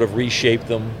 I sort of reshaped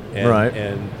them,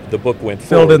 and the book went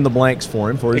forward. Filled in the blanks for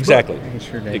him for his Exactly. book. He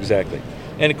sure did. Exactly.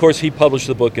 And of course, he published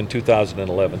the book in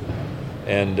 2011,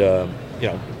 and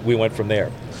we went from there.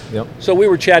 Yep. So we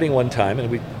were chatting one time, and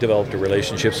we developed a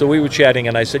relationship. So we were chatting,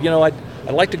 and I said, I'd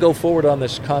like to go forward on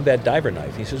this combat diver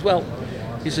knife. He says,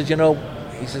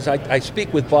 I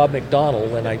speak with Bob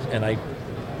McDonnell, and I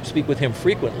speak with him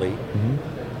frequently.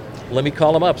 Let me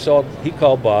call him up. So he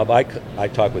called Bob. I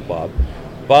talked with Bob.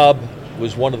 Bob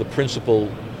was one of the principal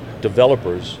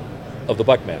developers of the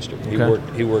Buckmaster.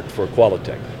 He worked for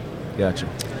Qualitech. Gotcha.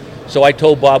 So I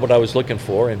told Bob what I was looking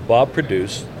for, and Bob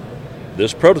produced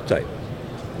this prototype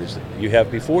you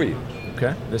have before you.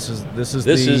 Okay. This is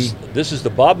the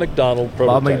Bob McDonnell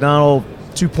prototype. Bob McDonnell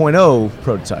 2.0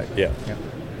 prototype. Yeah.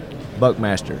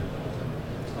 Buckmaster.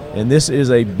 And this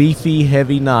is a beefy,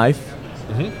 heavy knife.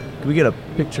 Can we get a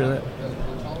picture of that?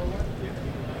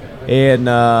 And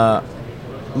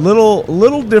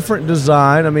little different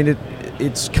design. I mean,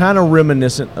 it's kind of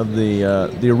reminiscent of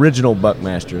the original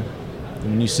Buckmaster.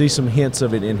 And you see some hints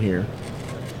of it in here.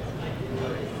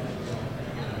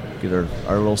 Get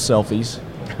our little selfies.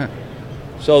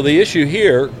 So the issue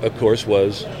here, of course,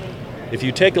 was if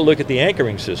you take a look at the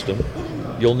anchoring system,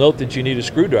 you'll note that you need a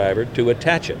screwdriver to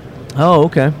attach it. Oh,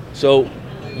 okay. So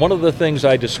one of the things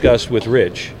I discussed with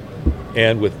Rich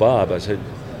and with Bob, I said,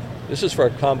 this is for a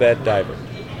combat diver,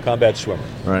 combat swimmer.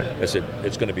 Right. I said,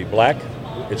 it's going to be black,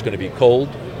 it's going to be cold,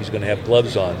 he's going to have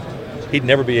gloves on. He'd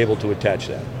never be able to attach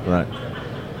that. Right.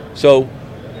 So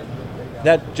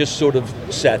that just sort of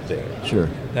sat there. Sure.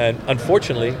 And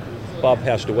unfortunately, Bob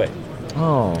passed away.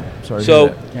 Oh, sorry. So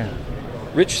to hear that.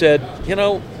 Yeah. Rich said,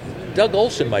 Doug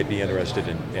Olson might be interested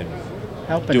in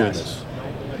Helping doing us. this.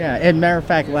 Yeah. And matter of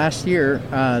fact, last year,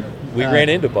 We ran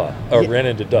into Bob, or ran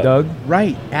into Doug. Doug?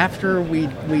 right after we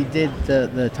did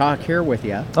the talk here with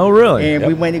you. Oh, really? And Yep.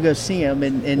 we went to go see him,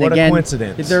 and What a again,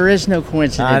 coincidence. there is no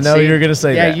coincidence. I know you were gonna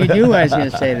say yeah, that. you knew I was going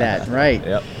to say that, right?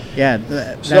 Yep.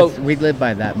 Yeah, So- we live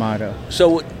by that motto.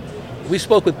 So we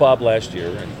spoke with Bob last year,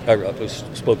 and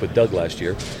spoke with Doug last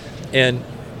year, and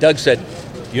Doug said,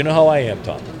 "You know how I am,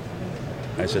 Tom."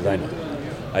 I said, "I know."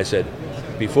 I said,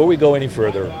 "Before we go any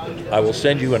further, I will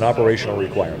send you an operational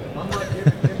requirement,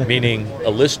 meaning a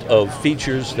list of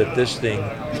features that this thing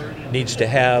needs to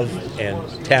have and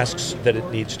tasks that it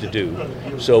needs to do.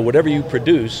 So whatever you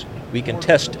produce, we can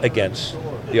test against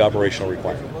the operational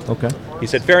requirement." Okay. He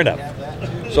said, "Fair enough."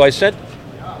 So I sent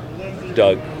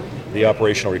Doug the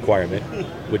operational requirement,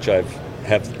 which I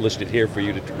have listed here for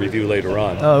you to review later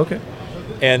on. Oh, okay.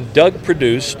 And Doug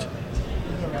produced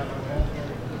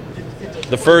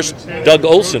the first Doug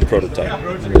Olson prototype.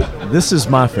 This is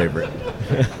my favorite.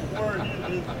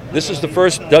 This is the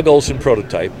first Doug Olson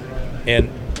prototype, and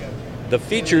the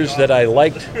features that I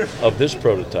liked of this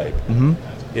prototype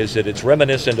is that it's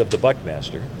reminiscent of the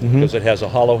Buckmaster because it has a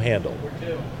hollow handle.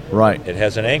 Right. It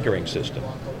has an anchoring system.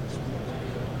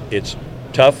 It's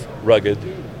tough, rugged,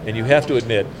 and you have to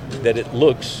admit that it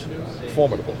looks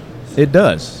formidable. It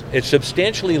does. It's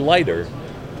substantially lighter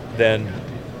than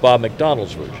Bob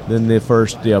McDonald's version, Then the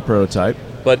first prototype.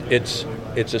 but it's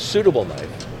a suitable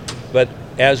knife. But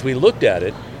as we looked at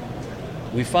it,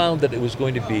 we found that it was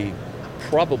going to be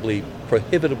probably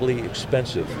prohibitively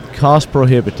expensive. Cost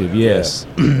prohibitive, yes.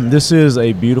 This is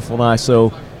a beautiful knife.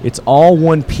 So it's all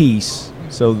one piece.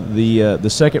 So the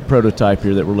second prototype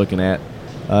here that we're looking at,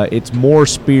 it's more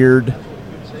speared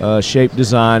shape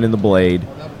design in the blade.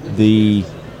 The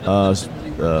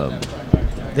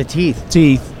teeth.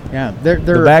 teeth, Yeah, they're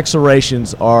the back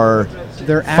serrations are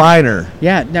they're finer.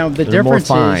 Yeah. Now the They're more difference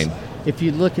fine. is if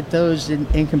you look at those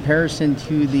in comparison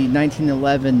to the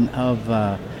 1911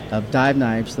 of dive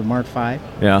knives, the Mark V,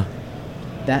 Yeah.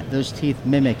 those teeth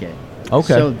mimic it.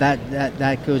 Okay. So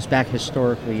that goes back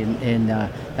historically, and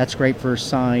that's great for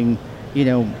sawing,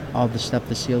 all the stuff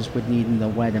the seals would need in the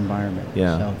wet environment.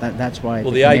 Yeah. So that's why.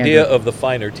 Well, the idea of the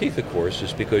finer teeth, of course,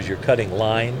 is because you're cutting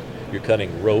line, you're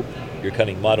cutting rope, you're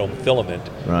cutting monofilament,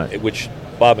 Right. which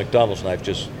Bob McDonald's knife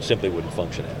just simply wouldn't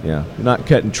function at. Yeah. You're not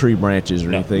cutting tree branches or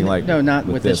No. anything like No, not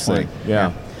with this thing. one.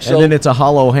 Yeah. So- And then it's a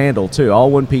hollow handle too.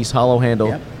 All one piece hollow handle.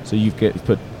 Yep. So you can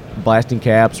put blasting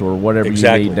caps or whatever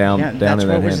Exactly. you need down yeah, in that's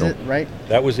that what was handle. it, right?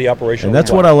 That was the operational. And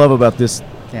that's what I love about this.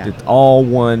 Yeah. It's all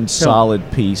one So-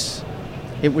 solid piece.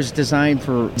 It was designed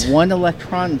for one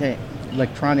electronic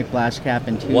blast cap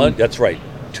and two. One, that's right.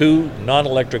 2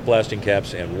 non-electric blasting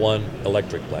caps and 1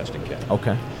 electric blasting cap.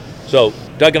 Okay. So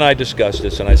Doug and I discussed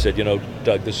this, and I said,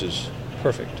 Doug, this is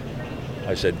perfect.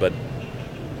 I said, but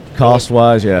Cost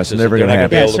wise, yeah, it's this is- never they're going to not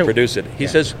be happen. able Yeah, to so- produce it. He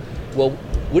says, well,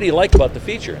 what do you like about the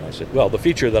feature? And I said, well, the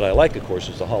feature that I like, of course,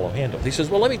 is the hollow handle. He says,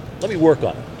 well, let me work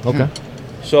on it. Okay.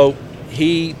 So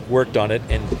he worked on it,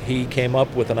 and he came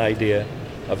up with an idea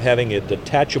of having a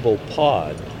detachable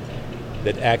pod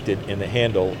that acted in the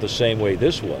handle the same way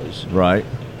this was, Right.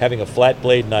 having a flat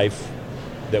blade knife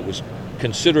that was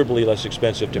considerably less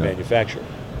expensive to Yeah. manufacture.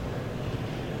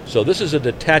 So this is a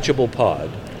detachable pod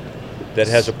that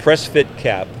has a press fit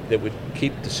cap that would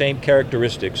keep the same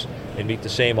characteristics and meet the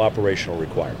same operational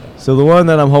requirements. So the one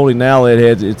that I'm holding now,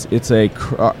 it's a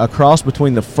cross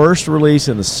between the first release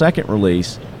and the second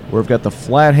release, where we've got the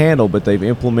flat handle, but they've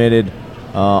implemented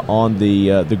on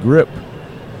the grip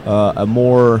a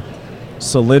more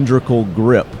cylindrical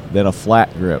grip than a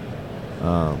flat grip.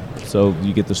 So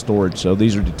you get the storage. So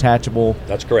these are detachable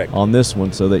That's correct. on this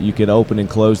one, so that you can open and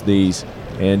close these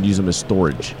and use them as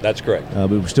storage. That's correct. But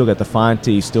we've still got the fine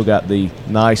teeth, still got the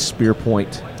nice spear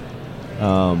point,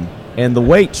 and the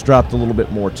weight's dropped a little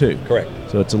bit more too. Correct.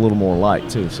 So it's a little more light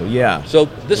too. So yeah. So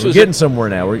this we're was getting somewhere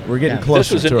now. We're getting Yeah.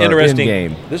 closer this was to an our end interesting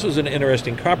game. This was an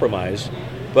interesting compromise,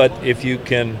 but if you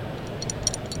can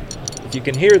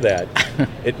hear that,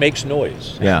 it makes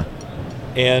noise. Yeah,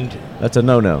 And that's a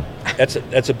no-no.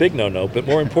 That's a big no-no. But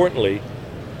more importantly,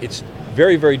 it's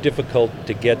very, very difficult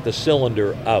to get the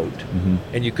cylinder out,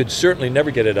 and you could certainly never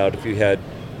get it out if you had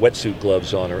wetsuit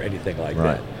gloves on or anything like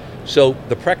Right. that. So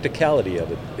the practicality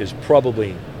of it is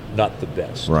probably not the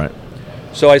best. Right.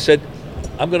 So I said,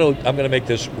 I'm gonna make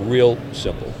this real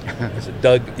simple. I said,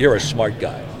 Doug, you're a smart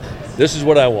guy. This is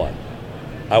what I want.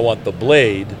 I want the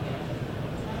blade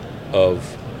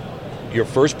of your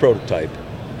first prototype,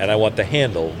 and I want the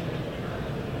handle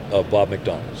of Bob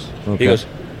McDonald's. Okay. He goes,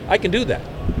 I can do that.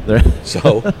 There.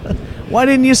 So Why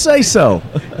didn't you say so?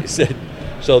 he said,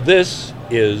 so this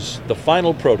is the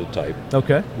final prototype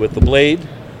Okay. with the blade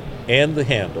and the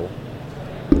handle,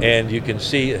 and you can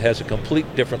see it has a complete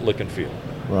different look and feel.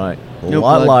 Right. A No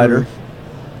lot blood lighter. proof.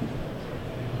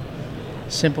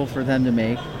 Simple for them to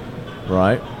make.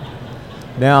 Right.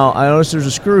 Now, I notice there's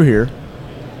a screw here.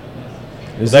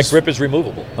 Is That this- grip is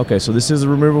removable. Okay, so this is a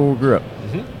removable grip.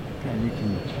 And you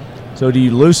can, So do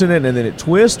you loosen it and then it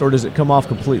twists, or does it come off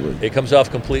completely? It comes off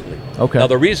completely. Okay. Now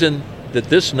the reason that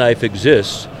this knife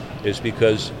exists is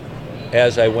because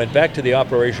as I went back to the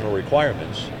operational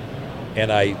requirements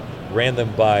and I ran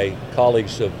them by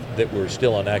colleagues that were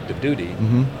still on active duty,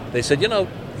 they said, you know,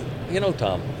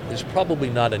 Tom, there's probably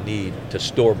not a need to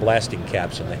store blasting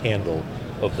caps in the handle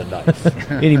of the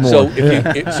knife. Anymore.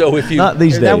 So if you Not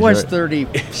these days. that was right?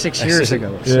 36 years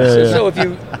ago. Yeah.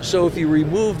 So if you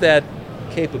remove that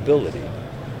capability,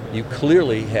 you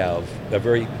clearly have a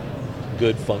very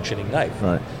good functioning knife.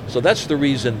 Right. So that's the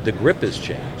reason the grip has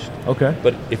changed. Okay.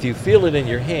 But if you feel it in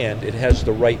your hand, it has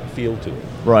the right feel to it.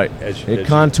 Right. As It you-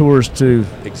 contours to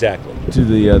Exactly.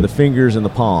 the fingers and the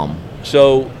palm.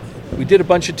 So we did a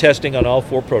bunch of testing on all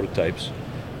 4 prototypes,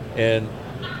 and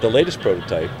the latest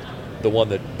prototype, the one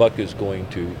that Buck is going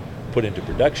to put into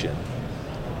production,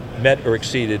 met or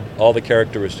exceeded all the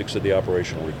characteristics of the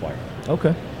operational requirement.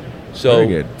 Okay. So Very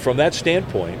good. from that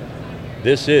standpoint,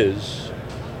 this is,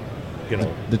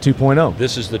 The 2.0.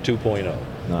 this is the 2.0.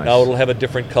 Nice. Now it'll have a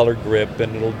different colored grip,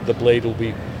 and the blade will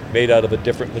be made out of a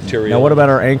different material. Now, what about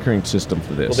our anchoring system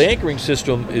for this? Well, the anchoring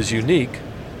system is unique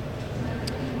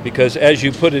because as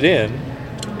you put it in,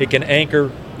 it can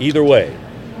anchor either way.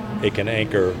 It can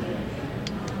anchor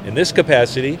in this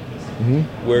capacity,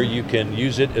 where you can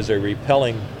use it as a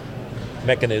repelling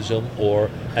mechanism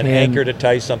or an anchor to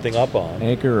tie something up on.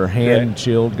 Anchor or hand Right.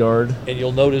 shield guard. And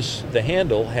you'll notice the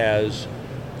handle has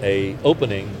a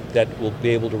opening that will be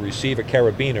able to receive a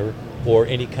carabiner or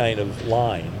any kind of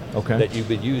line Okay. that you've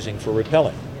been using for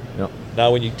repelling. Yep.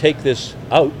 Now, when you take this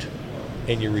out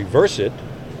and you reverse it,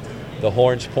 the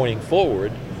horn's pointing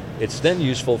forward, it's then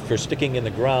useful for sticking in the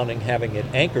ground and having it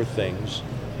anchor things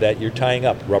that you're tying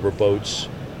up, rubber boats,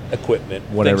 equipment,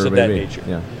 Whatever things it of may that be. nature.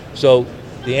 Yeah. So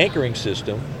the anchoring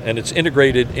system, and it's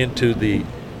integrated into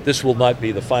this will not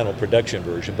be the final production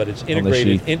version, but it's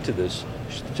integrated sheath. into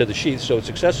to the sheath so it's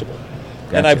accessible.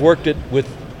 Gotcha. And I've worked it with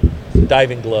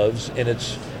diving gloves, and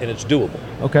it's doable.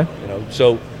 Okay.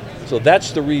 So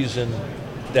that's the reason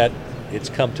that it's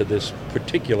come to this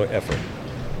particular effort.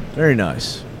 Very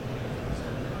nice.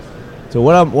 So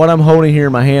what I'm holding here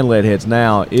in my hand lead heads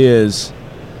now is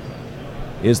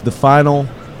the final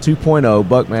 2.0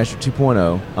 Buckmaster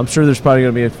 2.0. I'm sure there's probably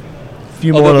going to be a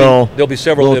few more there'll be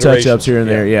several little iterations. touch-ups here and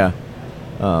there. Yeah.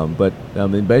 Yeah. But I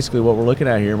mean, basically what we're looking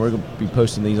at here, and we're going to be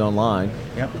posting these online,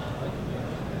 Yep.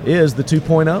 is the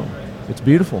 2.0. It's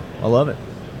beautiful. I love it.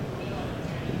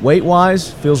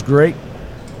 Weight-wise, feels great.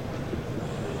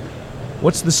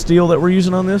 What's the steel that we're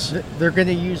using on this? They're going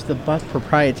to use the Buck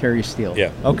proprietary steel.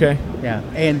 Yeah. Okay. Yeah,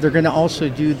 and they're going to also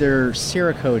do their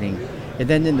Cerakoting. And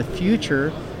then in the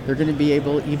future, they're going to be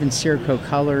able, even Cerakote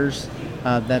colors,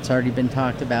 that's already been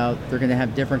talked about. They're going to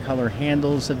have different color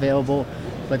handles available,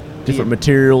 but Different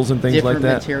materials and things like different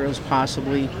that. materials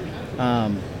possibly.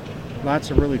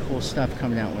 Lots of really cool stuff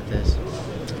coming out with this.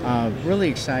 Really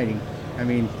exciting. I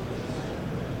mean,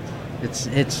 it's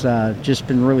just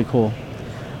been really cool.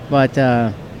 But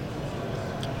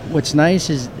what's nice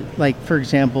is, like, for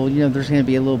example, there's going to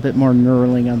be a little bit more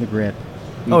knurling on the grip.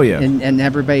 Oh, yeah. And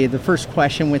everybody, the first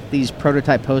question with these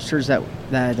prototype posters that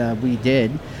we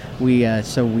did, we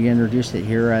introduced it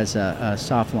here as a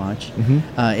soft launch.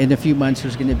 In a few months,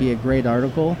 there's going to be a great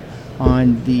article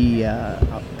on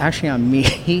actually on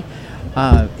me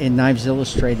in Knives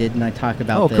Illustrated, and I talk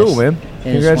about this. Oh, cool, man. And it's one of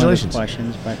the Congratulations.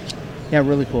 questions, but yeah,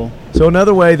 really cool. So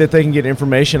another way that they can get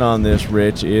information on this,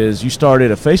 Rich, is you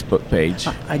started a Facebook page.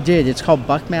 I did. It's called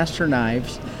Buckmaster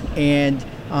Knives, and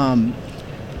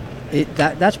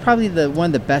That's probably one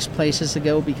of the best places to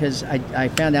go, because I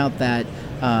found out that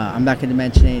I'm not going to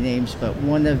mention any names, but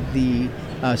one of the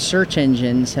search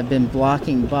engines have been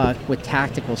blocking Buck with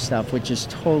tactical stuff, which is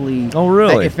totally. Oh,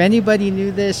 really? If anybody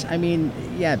knew this, I mean,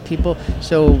 yeah, people.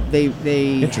 So they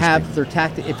have their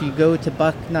tactic. If you go to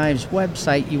Buck Knives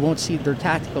website, you won't see their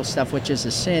tactical stuff, which is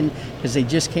a sin, because they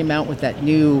just came out with that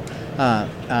new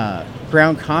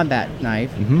ground combat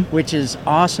knife, which is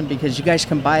awesome, because you guys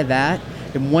can buy that,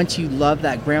 and once you love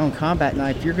that ground combat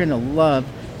knife, you're going to love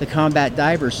the combat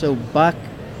diver. So Buck,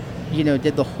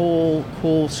 did the whole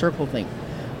cool circle thing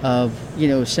of,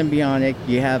 symbiotic.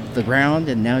 You have the ground,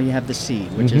 and now you have the sea,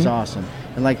 which is awesome.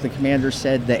 And like the commander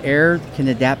said, the air can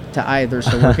adapt to either,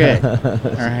 so we're good.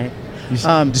 All right.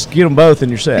 Just get them both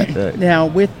and you're set. Right. Now,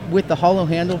 with the hollow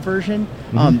handle version,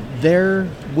 there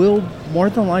will more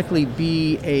than likely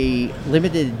be a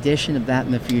limited edition of that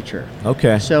in the future.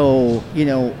 Okay. So,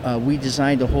 we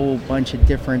designed a whole bunch of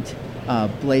different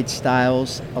blade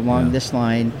styles along this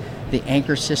line. The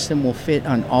anchor system will fit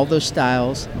on all those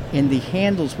styles, and the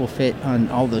handles will fit on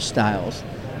all those styles.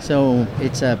 So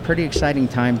it's a pretty exciting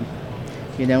time,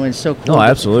 and it's so cool,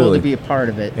 cool to be a part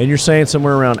of it. And you're saying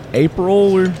somewhere around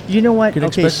April? You know what?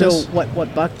 Okay, so this?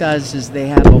 what Buck does is they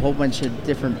have a whole bunch of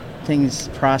different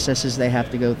processes they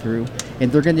have to go through, and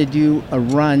they're going to do a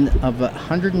run of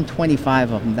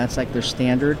 125 of them. That's like their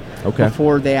standard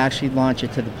before they actually launch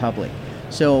it to the public.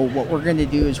 So what we're going to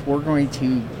do is we're going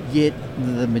to get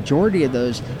the majority of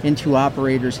those into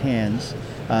operators' hands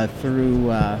through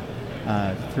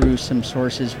some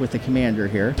sources with the commander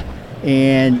here,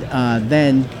 and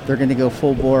then they're going to go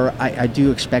full bore. I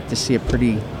do expect to see it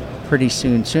pretty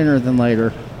soon, sooner than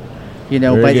later. And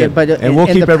we'll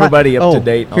keep everybody up to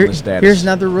date on the status. Here's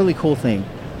another really cool thing.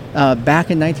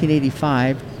 Back in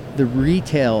 1985, the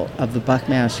retail of the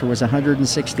Buckmaster was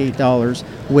 $168,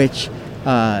 which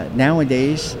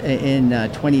nowadays in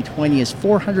 2020 is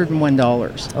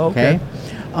 $401. Okay.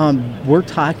 We're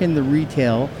talking the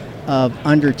retail of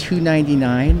under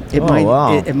 $299.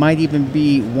 It might even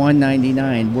be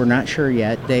 $199. We're not sure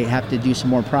yet. They have to do some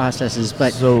more processes,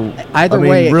 but either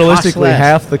way, it realistically, costs less.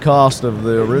 half the cost of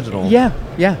the original. Yeah,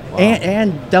 wow.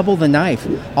 and double the knife.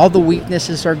 All the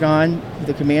weaknesses are gone.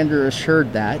 The commander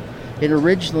assured that. And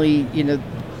originally, he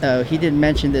didn't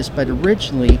mention this, but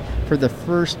originally for the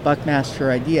first Buckmaster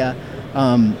idea,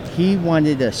 he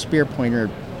wanted a spear pointer,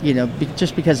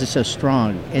 just because it's so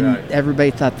strong, and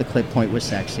everybody thought the clip point was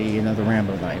sexy, the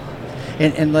Rambo knife.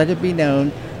 And let it be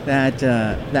known that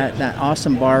that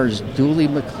awesome bar is Dooley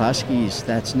McCluskey's.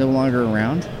 That's no longer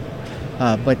around,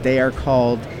 but they are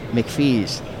called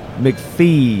McPhee's.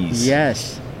 McPhee's.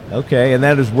 Yes. Okay, and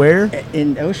that is where?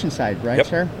 In Oceanside, right,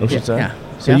 sir? Oceanside. Yeah.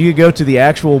 So you could go to the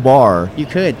actual bar. You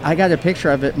could. I got a picture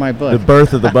of it in my book. The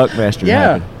birth of the Buckmaster.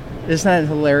 Yeah. Isn't that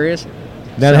hilarious?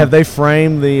 Now, have they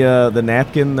framed the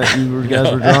napkin that you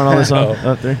guys were drawing all this on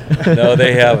up there? No,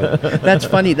 they haven't. That's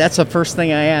funny. That's the first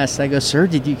thing I asked. I go, sir,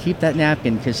 did you keep that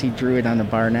napkin? Because he drew it on a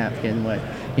bar napkin.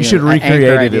 You should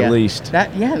recreate it at least.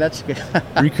 That's good.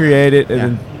 Recreate it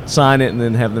and then sign it and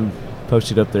then have them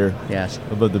post it up there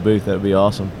above the booth. That would be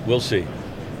awesome. We'll see.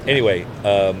 Anyway,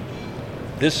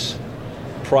 this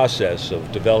process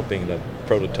of developing the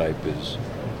prototype is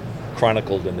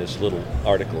chronicled in this little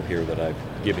article here that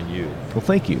I've given you. Well,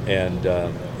 thank you. And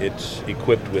it's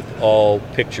equipped with all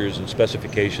pictures and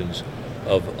specifications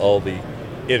of all the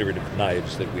iterative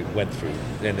knives that we went through.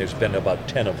 And there's been about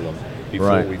 10 of them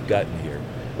before we've gotten here.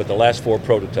 But the last 4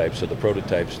 prototypes are the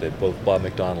prototypes that both Bob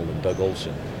McDonald and Doug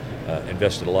Olson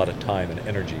invested a lot of time and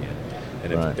energy in.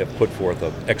 And have put forth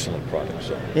an excellent product.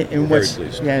 So we're very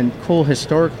pleased. Yeah, and cool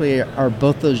historically are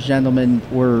both those gentlemen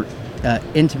were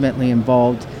intimately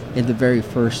involved in the very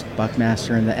first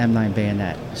Buckmaster and the M9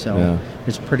 bayonet. So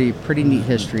it's pretty neat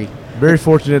history. Very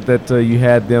fortunate that you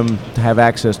had them to have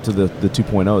access to the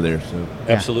 2.0 there. So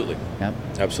absolutely. Yep.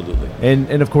 Absolutely.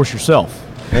 And of course yourself.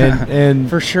 And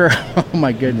for sure. Oh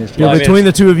my goodness. Between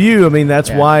the two of you, I mean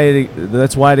that's why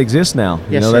it exists now.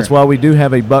 That's why we do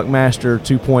have a Buckmaster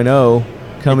 2.0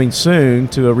 coming soon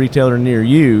to a retailer near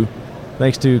you,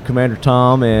 thanks to Commander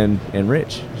Tom and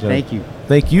Rich. So thank you.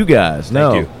 Thank you guys.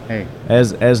 Thank you. Hey.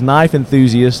 As knife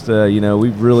enthusiasts, we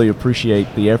really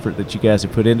appreciate the effort that you guys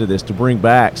have put into this to bring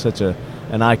back such an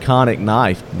iconic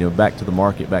knife, back to the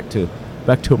market, back to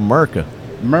America.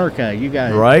 America, you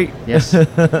got it. Right? Yes.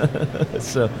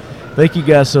 So thank you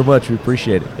guys so much. We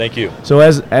appreciate it. Thank you. So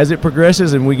as it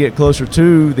progresses and we get closer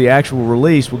to the actual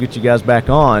release, we'll get you guys back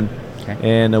on,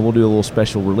 and we'll do a little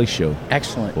special release show.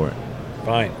 Excellent. For it.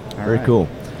 Fine. Very cool.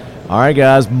 All right,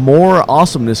 guys, more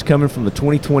awesomeness coming from the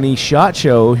 2020 SHOT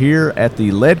Show here at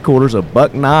the lead quarters of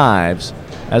Buck Knives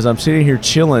as I'm sitting here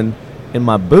chilling in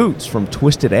my boots from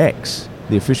Twisted X,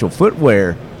 the official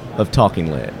footwear of Talking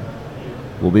Lead.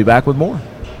 We'll be back with more.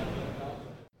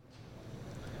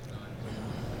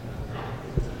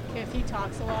 If he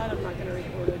talks a lot, I'm not going to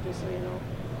record it, just so you know.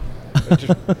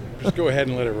 Just go ahead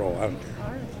and let it roll. I don't care.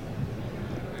 All right.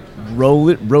 Roll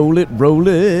it, roll it, roll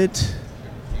it.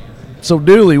 So,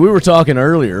 Dooley, we were talking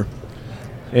earlier,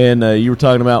 and you were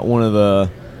talking about one of the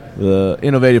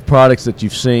innovative products that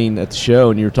you've seen at the show,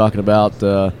 and you were talking about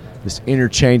this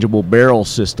interchangeable barrel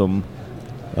system.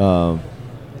 Yeah,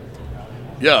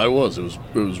 I was. It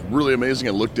was really amazing.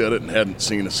 I looked at it and hadn't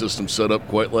seen a system set up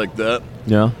quite like that.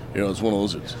 Yeah. You know, it's one of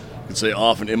those, you could say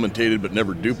often imitated but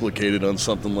never duplicated on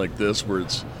something like this, where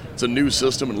it's a new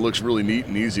system and it looks really neat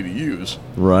and easy to use.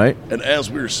 Right. And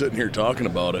as we were sitting here talking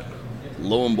about it,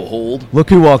 lo and behold, look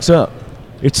who walks up.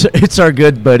 It's our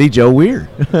good buddy Joe Weir.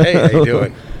 Hey, how you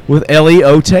doing? With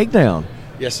LEO Takedown.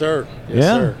 Yes, sir. Yes,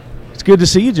 yeah. sir. It's good to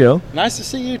see you, Joe. Nice to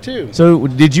see you too. So,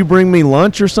 did you bring me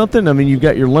lunch or something? I mean, you've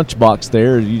got your lunch box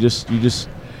there. You just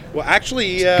Well,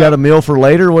 actually, got a meal for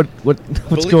later.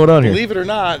 What's going on here? Believe it or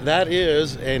not, that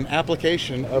is an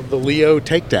application of the Leo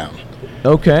Takedown.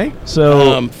 Okay,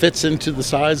 so Fits into the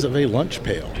size of a lunch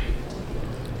pail,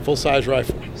 full size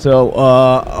rifle. So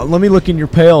let me look in your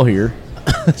pail here.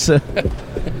 so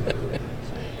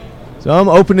I'm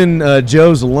opening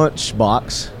Joe's lunch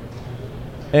box.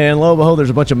 And lo and behold, there's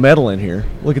a bunch of metal in here.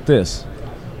 Look at this.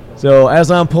 So as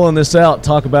I'm pulling this out,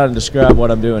 talk about and describe what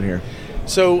I'm doing here.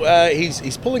 So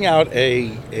he's pulling out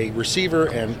a receiver,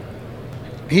 and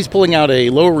he's pulling out a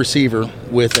lower receiver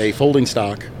with a folding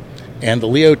stock and the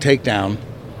Leo Takedown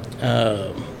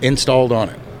installed on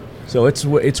it. So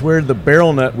it's where the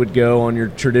barrel nut would go on your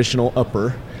traditional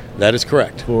upper. That is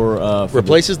correct. For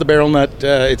replaces the barrel nut.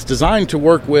 It's designed to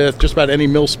work with just about any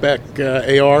mil-spec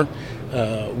AR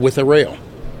with a rail.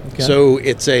 Okay. So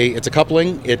it's a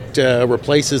coupling. It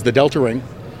replaces the delta ring,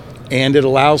 and it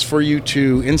allows for you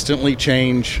to instantly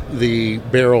change the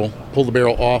barrel, pull the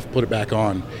barrel off, put it back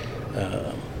on,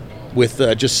 with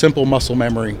just simple muscle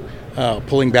memory,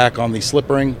 pulling back on the slip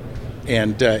ring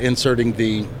and inserting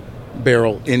the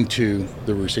barrel into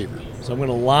the receiver. So I'm going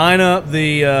to line up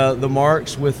the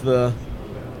marks with the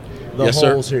yes,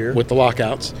 holes sir, here with the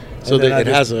lockouts, so that it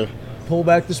has a pull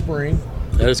back the spring.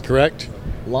 That is correct.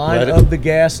 Line up the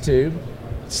gas tube.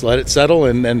 Just let it settle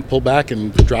and then pull back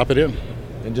and drop it in.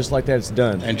 And just like that, it's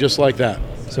done. And just like that.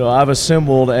 So I've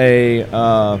assembled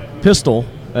a pistol,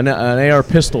 an AR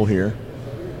pistol here.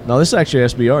 No, this is actually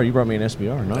SBR. You brought me an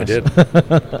SBR. Nice. I did.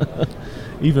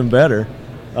 Even better.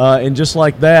 And just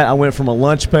like that, I went from a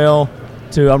lunch pail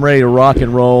to I'm ready to rock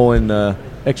and roll and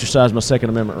exercise my Second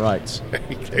Amendment rights.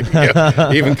 There you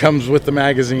go. Even comes with the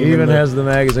magazine. Even has the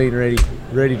magazine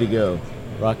ready to go.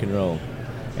 Rock and roll.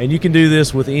 And you can do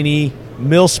this with any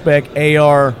mil-spec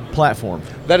AR platform.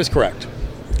 That is correct.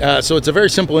 So it's a very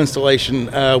simple installation.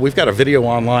 We've got a video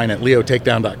online at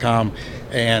leotakedown.com,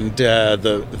 and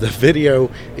the video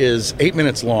is 8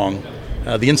 minutes long.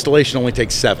 The installation only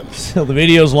takes 7. So the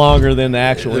video's longer than the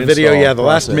actual The video, yeah, the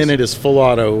process. last minute is full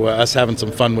auto, us having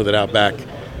some fun with it out back.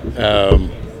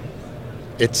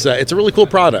 It's a really cool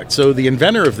product. So the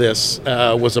inventor of this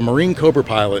was a Marine Cobra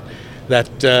pilot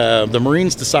that the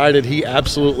Marines decided he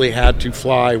absolutely had to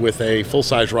fly with a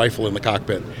full-size rifle in the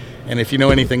cockpit. And if you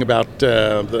know anything about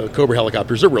the Cobra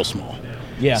helicopters, they're real small.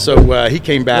 Yeah. So he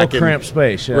came back. Cramped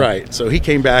space, yeah. Right. So he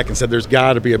came back and said there's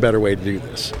got to be a better way to do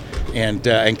this, and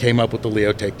came up with the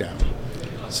Leo Takedown.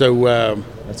 So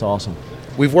that's awesome.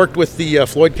 We've worked with the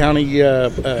Floyd County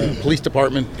Police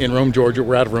Department in Rome, Georgia.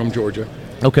 We're out of Rome, Georgia.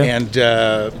 Okay. And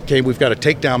we've got a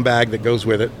takedown bag that goes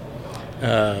with it.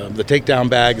 The takedown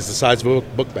bag is the size of a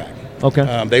book bag.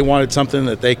 Okay. They wanted something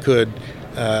that they could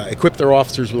equip their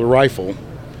officers with a rifle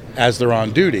as they're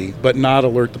on duty, but not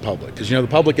alert the public. Because, the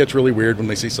public gets really weird when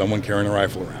they see someone carrying a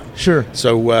rifle around. Sure.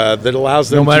 So that allows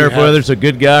them no matter whether it's a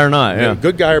good guy or not. Yeah.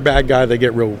 Good guy or bad guy, they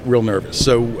get real nervous.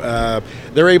 So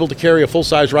they're able to carry a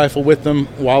full-size rifle with them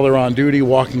while they're on duty,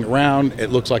 walking around.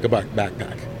 It looks like a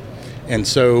backpack. And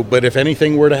so, but if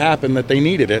anything were to happen that they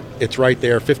needed it, it's right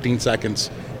there, 15 seconds,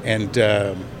 and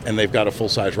they've got a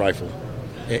full-size rifle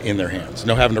in their hands.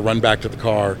 No having to run back to the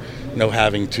car, no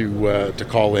having to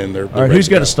call in. They're all right, who's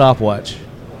got a stopwatch?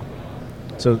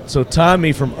 So time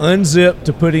me from unzip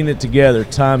to putting it together.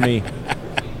 Time me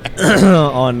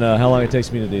on how long it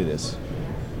takes me to do this.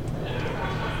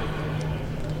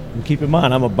 And keep in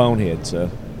mind, I'm a bonehead, so.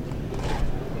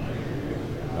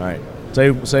 All right,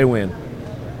 say when.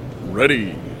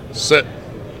 Ready, set,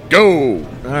 go.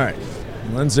 All right,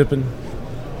 I'm unzipping,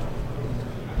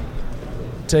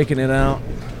 taking it out,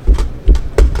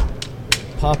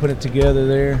 popping it together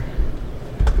there.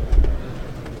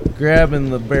 grabbing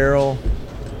the barrel,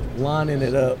 lining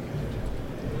it up,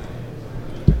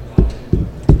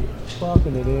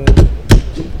 popping it in.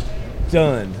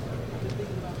 Done.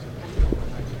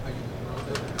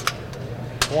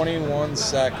 21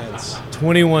 seconds.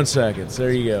 21 seconds.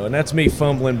 There you go. And that's me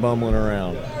bumbling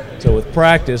around. So with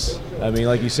practice, I mean,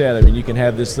 like you said, I mean, you can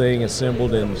have this thing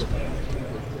assembled in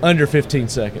under 15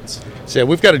 seconds. So yeah,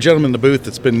 we've got a gentleman in the booth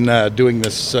that's been doing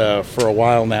this for a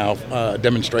while now,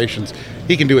 demonstrations.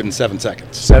 He can do it in 7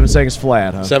 seconds. 7 seconds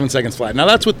flat, huh? 7 seconds flat. Now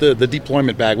that's with the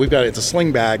deployment bag. It's a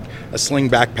sling bag, a sling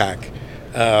backpack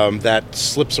that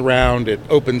slips around, it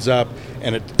opens up,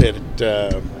 and it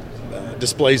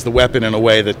displays the weapon in a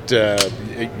way that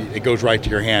it goes right to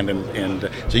your hand. And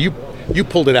so you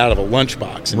pulled it out of a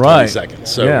lunchbox in 20 seconds.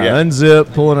 So yeah,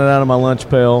 unzip, pulling it out of my lunch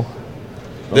pail.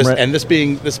 This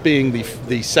being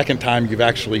the second time you've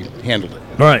actually handled it.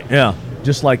 Right, yeah,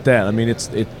 just like that. I mean, it's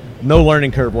no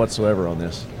learning curve whatsoever on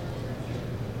this.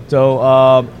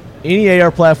 So any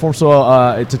AR platform,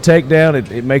 so it's a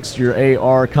takedown. It makes your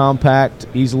AR compact,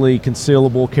 easily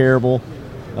concealable, carryable,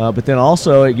 but then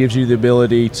also it gives you the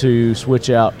ability to switch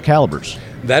out calibers.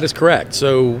 That is correct.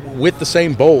 So with the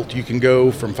same bolt, you can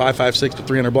go from 5.56 to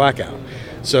 300 blackout.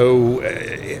 So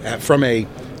from a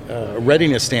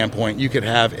readiness standpoint, you could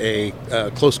have a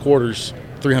close quarters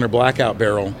 300 blackout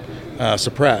barrel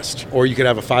suppressed, or you could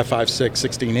have a 5.56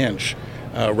 16-inch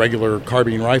regular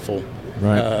carbine rifle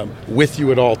with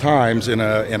you at all times in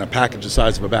a package the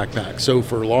size of a backpack. So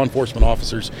for law enforcement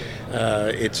officers,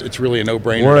 it's really a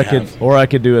no-brainer. Or I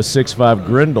could do a 6.5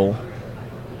 Grendel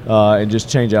and just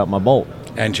change out my bolt.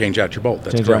 And change out your bolt.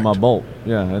 That's change correct. out my bolt.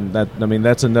 Yeah, and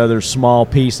that's another small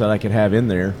piece that I could have in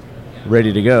there,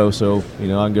 ready to go. So I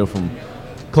can go from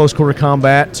close quarter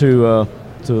combat to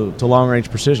long range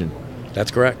precision.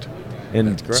 That's correct.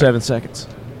 In 7 seconds.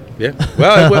 Yeah.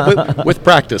 Well, with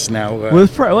practice now. We're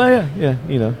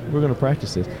going to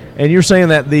practice this. And you're saying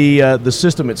that the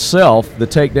system itself, the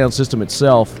takedown system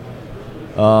itself,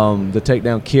 the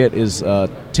takedown kit is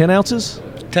 10 ounces.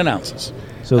 10 ounces.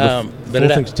 So the full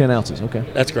thing's 10 ounces. Okay.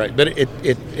 That's correct. But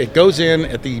it goes in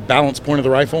at the balance point of the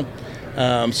rifle.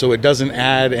 So it doesn't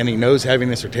add any nose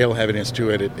heaviness or tail heaviness to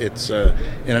it. It's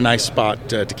in a nice spot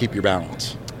to keep your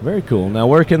balance. Very cool. Now,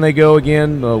 where can they go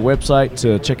again? Website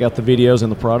to check out the videos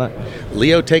and the product?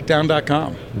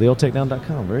 LeoTakedown.com.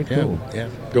 LeoTakedown.com. Very cool. Yeah.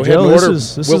 Go ahead and order.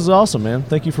 This is awesome, man.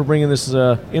 Thank you for bringing this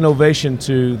innovation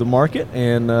to the market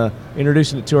and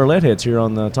introducing it to our lead heads here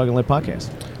on the Talking Lead podcast.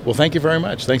 Well, thank you very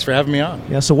much. Thanks for having me on.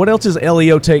 Yeah. So, what else is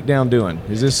LEO Takedown doing?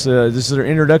 Is this their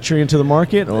introductory into the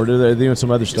market, or are they doing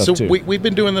some other stuff too? So we've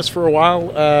been doing this for a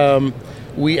while.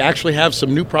 We actually have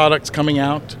some new products coming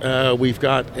out. We've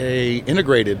got a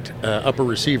integrated upper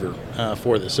receiver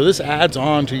for this. So this adds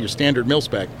on to your standard mil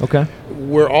spec. Okay.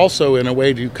 We're also, in a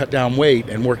way to cut down weight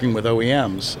and working with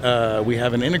OEMs, we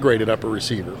have an integrated upper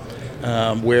receiver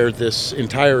where this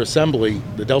entire assembly,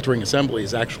 the delta ring assembly,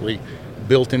 is actually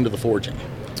built into the forging.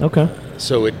 Okay.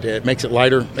 So it makes it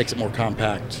lighter, makes it more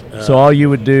compact. So all you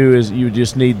would do is you would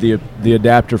just need the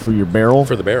adapter for your barrel?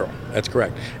 For the barrel, that's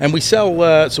correct. And we sell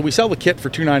the kit for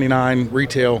 $299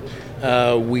 retail.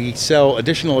 We sell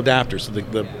additional adapters. So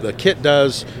the kit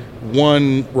does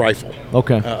one rifle.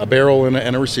 Okay. A barrel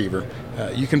and a receiver.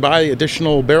 You can buy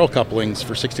additional barrel couplings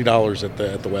for $60 at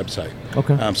the website.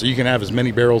 Okay. So you can have as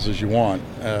many barrels as you want,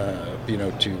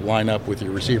 to line up with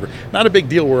your receiver. Not a big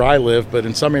deal where I live, but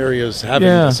in some areas having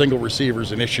a single receiver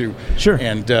is an issue. Sure.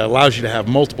 And allows you to have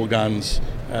multiple guns,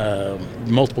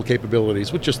 multiple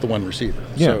capabilities with just the one receiver.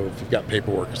 Yeah. So if you've got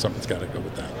paperwork or something, it's got to go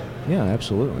with that. Yeah,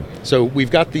 absolutely. So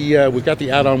we've got the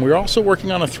add-on. We're also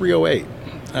working on a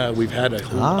 308. We've had a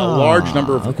large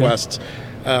number of requests.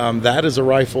 That is a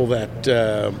rifle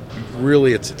that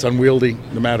really it's unwieldy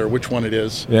no matter which one it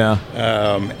is. Yeah.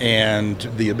 And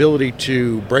the ability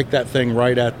to break that thing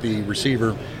right at the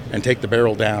receiver and take the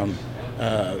barrel down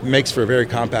makes for a very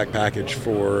compact package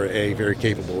for a very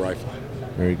capable rifle.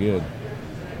 Very good.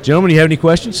 Gentlemen, do you have any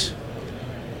questions?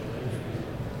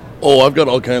 Oh, I've got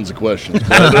all kinds of questions.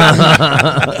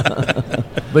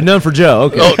 But none for Joe.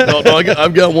 Okay. No,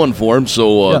 I've got one for him.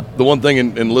 So the one thing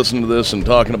in listening to this and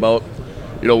talking about,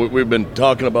 we've been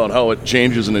talking about how it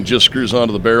changes and it just screws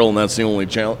onto the barrel, and that's the only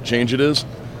change it is.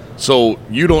 So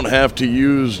you don't have to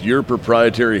use your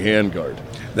proprietary handguard.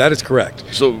 That is correct.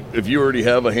 So if you already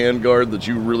have a handguard that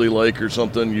you really like or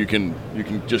something, you can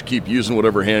just keep using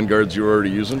whatever handguards you're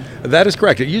already using? That is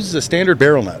correct. It uses a standard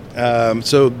barrel nut.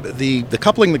 So the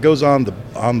coupling that goes on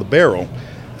the barrel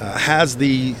has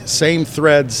the same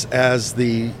threads as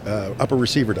the upper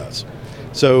receiver does.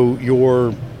 So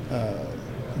your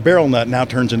barrel nut now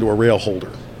turns into a rail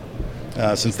holder.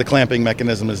 since the clamping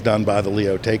mechanism is done by the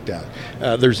Leo takedown.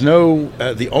 There's no,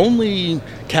 the only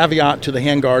caveat to the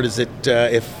handguard is that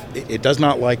if it does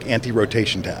not like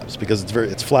anti-rotation tabs, because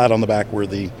it's flat on the back where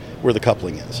the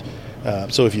coupling is.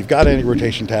 So if you've got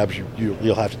anti-rotation tabs,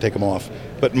 you'll have to take them off,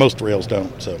 but most rails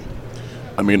don't. So,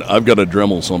 I mean, I've got a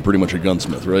Dremel, so I'm pretty much a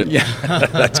gunsmith, right? Yeah,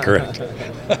 that's correct.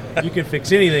 You can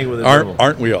fix anything with a Dremel.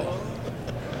 Aren't we all?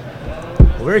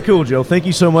 Well, very cool, Joe. Thank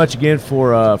you so much again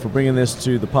for bringing this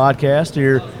to the podcast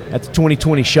here at the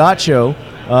 2020 SHOT Show.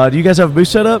 Do you guys have a booth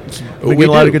set up? We get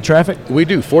a lot of good traffic? We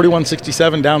do.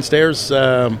 4167 downstairs.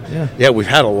 Yeah, we've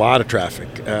had a lot of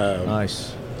traffic.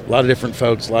 Nice. A lot of different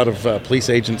folks, a lot of police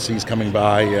agencies coming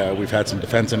by. We've had some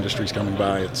defense industries coming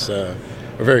by. We're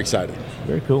very excited.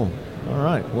 Very cool. All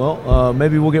right. Well,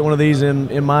 maybe we'll get one of these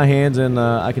in my hands and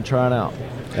I can try it out.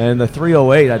 And the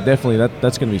 308,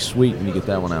 that's going to be sweet when you get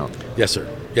that one out. Yes, sir.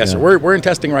 Yes, sir. We're in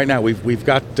testing right now. We've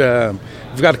got a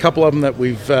couple of them that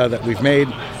we've made.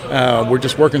 We're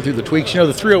just working through the tweaks. The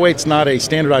 308's not a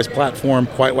standardized platform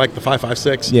quite like the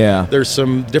 5.56. Yeah. There's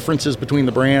some differences between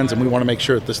the brands, and we want to make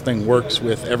sure that this thing works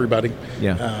with everybody.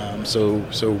 Yeah. So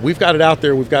we've got it out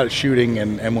there. We've got it shooting,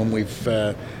 and when we've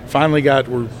finally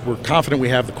we're confident we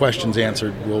have the questions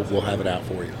answered, we'll have it out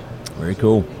for you. Very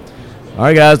cool. All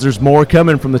right, guys, there's more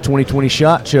coming from the 2020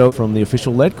 SHOT Show from the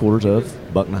official headquarters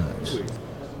of Buck Knives.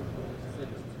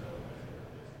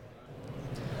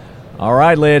 All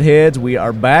right, lead heads, we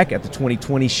are back at the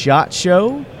 2020 SHOT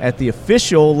Show at the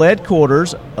official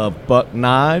headquarters of Buck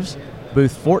Knives,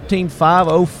 booth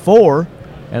 14504.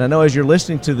 And I know as you're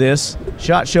listening to this,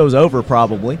 SHOT Show's over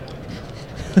probably.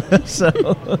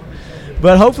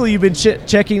 But hopefully you've been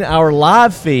checking our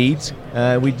live feeds.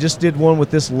 We just did one with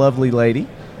this lovely lady.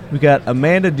 We got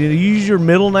Amanda. Do you use your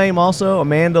middle name also?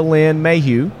 Amanda Lynn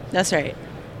Mayhew. That's right.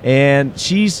 And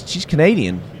she's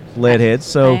Canadian, leadhead.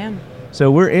 So I am. So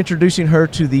we're introducing her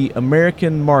to the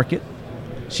American market.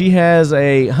 She has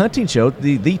a hunting show,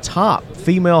 the top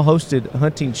female-hosted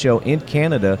hunting show in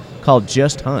Canada called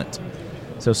Just Hunt.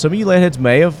 So some of you leadheads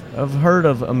may have heard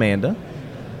of Amanda.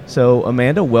 So,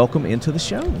 Amanda, welcome into the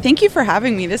show. Thank you for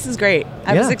having me. This is great.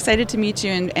 I was excited to meet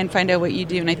you and find out what you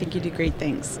do, and I think you do great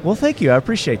things. Well, thank you. I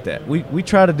appreciate that. We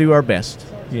try to do our best,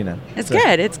 It's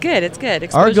good. It's good.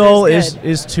 Exposure our goal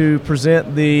is to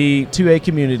present the 2A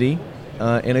community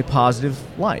in a positive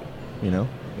light,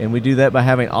 And we do that by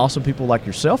having awesome people like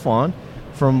yourself on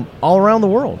from all around the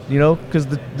world, because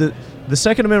the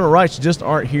Second Amendment rights just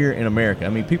aren't here in America.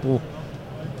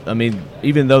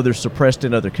 Even though they're suppressed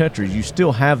in other countries, you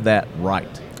still have that right.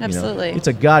 Absolutely. It's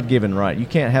a God-given right. You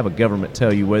can't have a government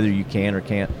tell you whether you can or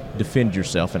can't defend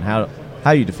yourself and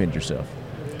how you defend yourself.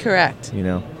 Correct.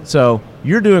 So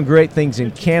you're doing great things in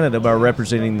Canada by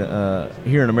representing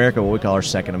here in America what we call our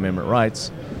Second Amendment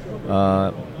rights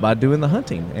by doing the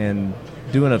hunting and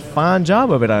doing a fine job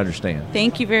of it, I understand.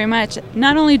 Thank you very much.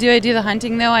 Not only do I do the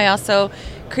hunting, though, I also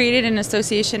created an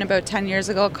association about 10 years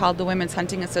ago called the Women's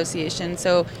Hunting Association.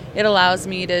 So it allows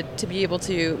me to be able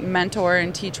to mentor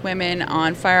and teach women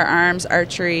on firearms,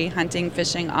 archery, hunting,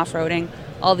 fishing, off-roading,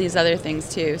 all these other things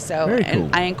too. So Very cool.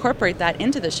 And I incorporate that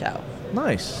into the show.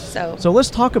 Nice. So let's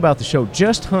talk about the show,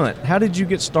 Just Hunt. How did you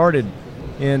get started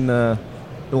in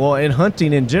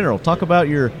hunting in general? Talk about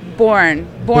your born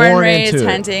raised into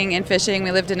hunting and fishing.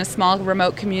 We lived in a small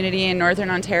remote community in northern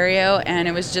Ontario, and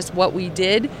it was just what we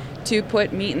did to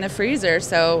put meat in the freezer.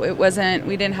 So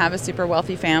we didn't have a super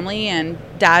wealthy family, and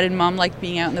Dad and Mom liked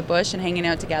being out in the bush and hanging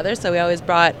out together, so we always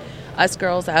brought us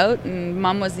girls out, and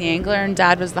Mom was the angler and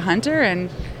Dad was the hunter, and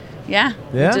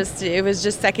it was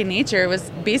just second nature. It was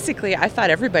basically, I thought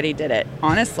everybody did it,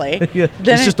 honestly.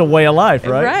 It's just a way of life,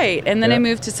 right? Right. And then I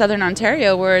moved to southern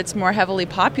Ontario where it's more heavily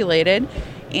populated,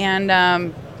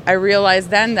 and I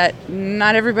realized then that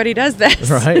not everybody does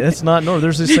this. Right. It's not normal.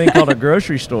 There's this thing called a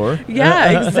grocery store.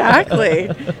 Yeah,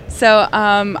 exactly. So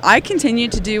I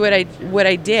continued to do what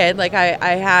I did. Like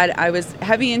I was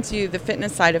heavy into the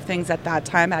fitness side of things at that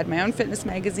time. I had my own fitness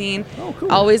magazine. Oh,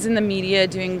 cool. Always in the media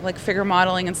doing like figure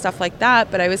modeling and stuff like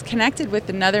that. But I was connected with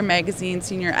another magazine,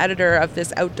 senior editor of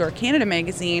this Outdoor Canada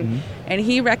magazine, and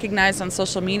he recognized on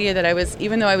social media that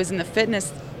even though I was in the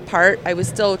fitness part, I was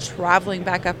still traveling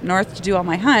back up north to do all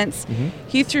my hunts.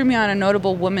 He threw me on a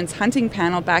notable women's hunting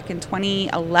panel back in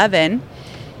 2011.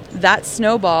 That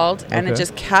snowballed, and it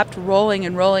just kept rolling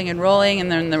and rolling and rolling.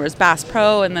 And then there was Bass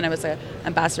Pro, and then I was an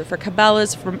ambassador for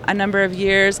Cabela's for a number of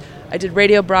years. I did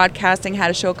radio broadcasting,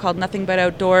 had a show called Nothing But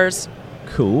Outdoors.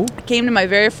 Cool. Came to my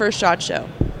very first SHOT Show,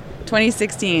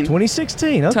 2016.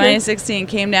 2016, okay. 2016,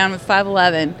 came down with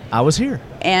 511. I was here.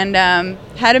 And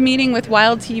had a meeting with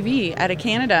Wild TV out of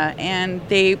Canada, and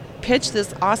they pitched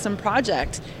this awesome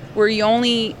project where you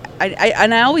only,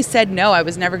 I always said no, I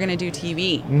was never going to do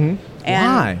TV. Mm-hmm. And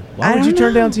Why? Why would you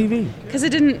turn down TV? Because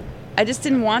I just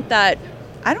didn't want that.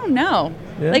 I don't know.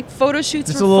 Yeah. Like photo shoots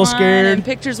Just were a little fun scared. and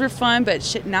pictures were fun, but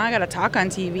shit, now I got to talk on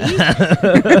TV.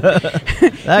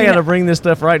 I got to bring this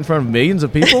stuff right in front of millions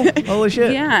of people. Holy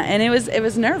shit! Yeah, and it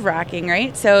was nerve wracking,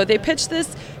 right? So they pitched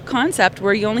this concept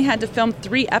where you only had to film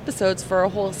 3 episodes for a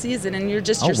whole season, and you're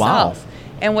just yourself. Wow.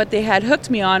 And what they had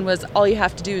hooked me on was all you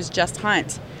have to do is just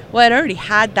hunt. Well, I'd already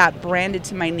had that branded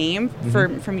to my name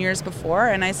from years before,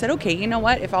 and I said, okay, you know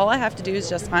what? If all I have to do is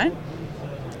just hunt,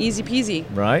 easy peasy.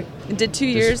 Right. I did 2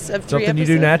 years of 3 something episodes.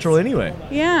 you do natural anyway.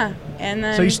 Yeah, and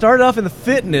then So you started off in the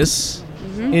fitness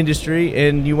industry,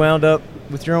 and you wound up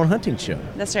with your own hunting show.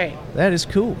 That's right. That is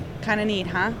cool. Kind of neat,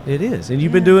 huh? It is. And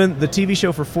you've been doing the TV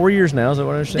show for 4 years now. Is that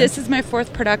what I understand? This is my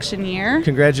 4th production year.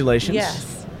 Congratulations.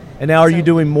 Yes. And now, are you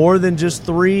doing more than just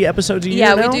 3 episodes a year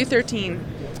Yeah, now? we do 13.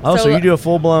 Oh, so you do a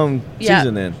full-blown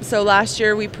season then? So last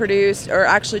year we produced, or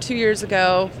actually 2 years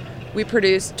ago, we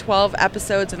produced 12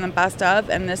 episodes in the best of,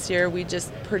 and this year we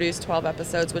just produced 12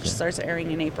 episodes, which starts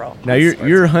airing in April. Now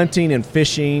you're hunting and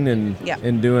fishing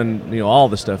and doing all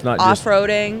the stuff, not just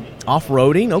off-roading.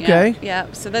 Off-roading, okay. Yeah,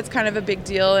 so that's kind of a big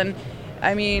deal. And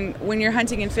I mean, when you're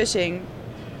hunting and fishing,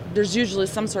 there's usually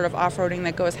some sort of off-roading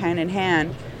that goes hand in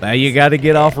hand. Now you got to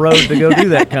get off-road to go do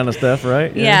that kind of stuff,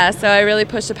 right? Yeah, so I really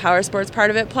push the power sports part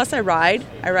of it. Plus I ride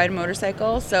a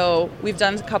motorcycle. So we've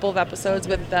done a couple of episodes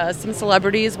with some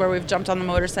celebrities where we've jumped on the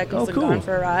motorcycles and gone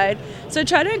for a ride. So I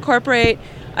try to incorporate.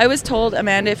 I was told,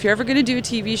 Amanda, if you're ever going to do a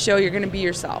TV show, you're going to be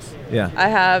yourself.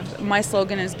 Yeah. My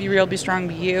slogan is be real, be strong,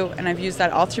 be you. And I've used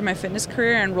that all through my fitness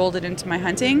career and rolled it into my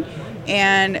hunting.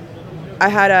 And I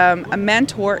had a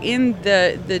mentor in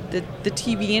the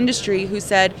TV industry who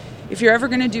said, if you're ever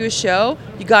going to do a show,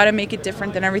 you got to make it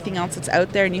different than everything else that's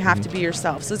out there, and you have to be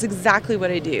yourself. So it's exactly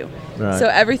what I do. Right. So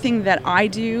everything that I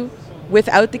do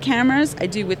without the cameras, I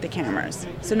do with the cameras.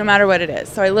 So no matter what it is.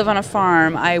 So I live on a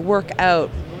farm. I work out.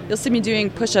 You'll see me doing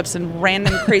push-ups in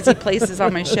random crazy places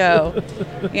on my show,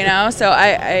 so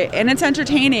I and it's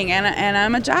entertaining, and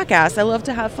I'm a jackass. I love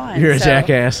to have fun. You're a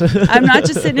jackass. I'm not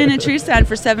just sitting in a tree stand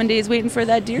for 7 days waiting for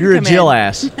that deer You're to come a Jill in.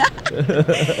 ass.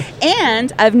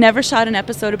 And I've never shot an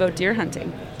episode about deer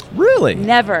hunting. Really?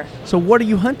 Never. So what are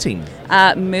you hunting?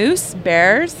 Moose,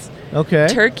 bears,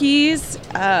 turkeys,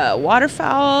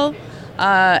 waterfowl,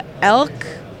 elk.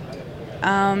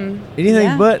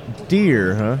 Anything but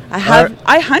deer, huh?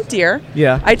 I hunt deer.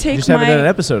 Yeah. I take just haven't done an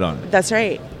episode on it. That's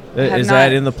right. Is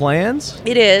that in the plans?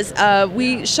 It is.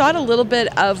 We shot a little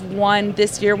bit of one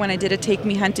this year when I did a Take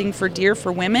Me Hunting for Deer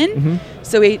for Women. Mm-hmm.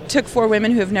 So we took 4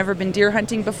 women who have never been deer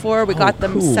hunting before. We got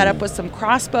them set up with some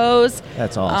crossbows.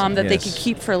 That's awesome. That they could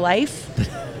keep for life.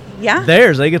 Yeah.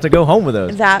 Theirs. They get to go home with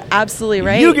those. That absolutely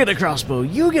right. You get a crossbow.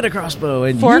 You get a crossbow,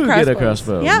 and 4 you crossbows. get a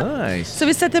crossbow. Yeah. Nice. So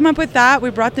we set them up with that.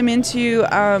 We brought them into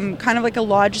kind of like a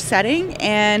lodge setting,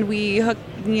 and we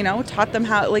taught them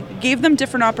how, gave them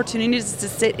different opportunities to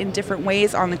sit in different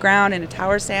ways on the ground in a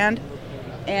tower stand,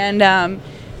 and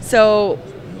so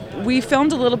we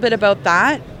filmed a little bit about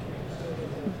that.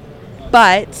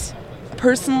 But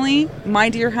personally, my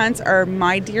deer hunts are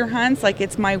my deer hunts. Like,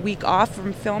 it's my week off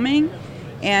from filming.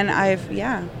 And I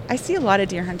see a lot of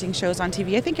deer hunting shows on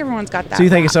TV. I think everyone's got that. So you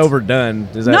think it's overdone?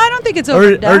 No, I don't think it's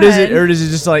overdone. Or does it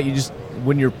just like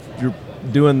when you're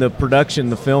doing the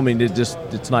production, the filming,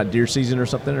 it's not deer season or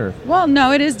something, or? Well,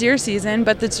 no, it is deer season,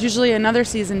 but it's usually another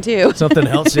season too. Something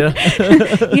else, yeah.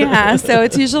 Yeah, so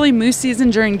it's usually moose season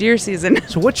during deer season.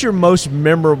 So what's your most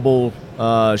memorable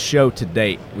show to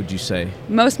date? Would you say?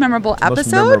 Most memorable episode?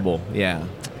 Most memorable, yeah.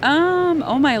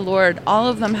 Oh my Lord, all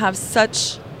of them have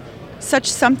such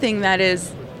something that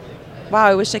is, wow,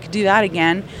 I wish I could do that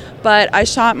again. But I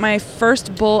shot my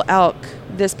first bull elk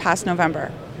this past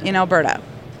November in Alberta.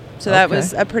 So that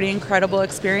was a pretty incredible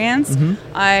experience.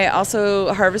 Mm-hmm. I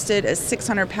also harvested a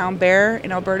 600-pound bear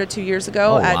in Alberta 2 years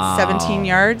ago at 17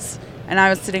 yards. And I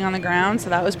was sitting on the ground, so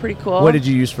that was pretty cool. What did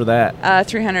you use for that?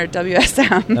 300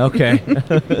 WSM. Okay.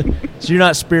 So you're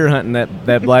not spear hunting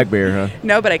that black bear, huh?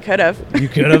 No, but I could have. You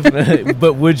could have?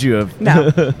 But would you have?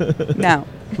 No.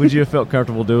 Would you have felt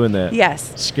comfortable doing that?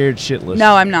 Yes. Scared shitless?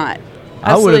 No, I'm not. Absolutely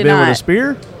I would have been not. with a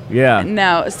spear? Yeah.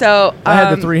 No. So I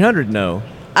had the 300, no.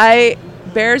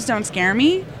 Bears don't scare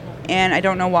me, and I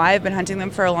don't know why. I've been hunting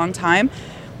them for a long time.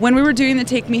 When we were doing the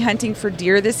Take Me Hunting for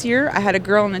Deer this year, I had a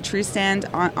girl in a tree stand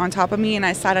on top of me, and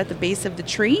I sat at the base of the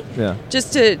tree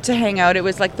just to hang out. It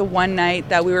was like the one night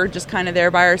that we were just kind of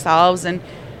there by ourselves, and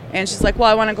she's like, well,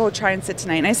 I want to go try and sit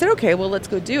tonight. And I said, okay, well, let's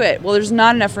go do it. Well, there's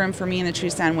not enough room for me in the tree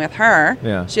stand with her.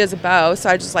 Yeah. She has a bow, so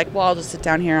I just like, well, I'll just sit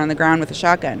down here on the ground with a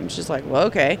shotgun. And she's like, well,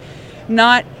 okay.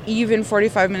 not even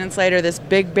 45 minutes later, this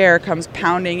big bear comes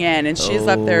pounding in, and she's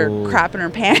up there crapping her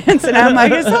pants, and I'm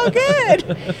like, it's all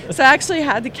good. So I actually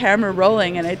had the camera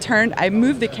rolling, and I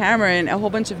moved the camera in a whole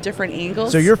bunch of different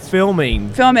angles. So you're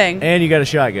filming, and you got a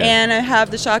shotgun, and I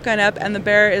have the shotgun up, and the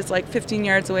bear is like 15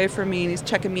 yards away from me, and he's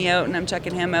checking me out, and I'm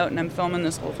checking him out, and I'm filming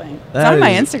this whole thing. It's on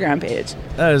my Instagram page.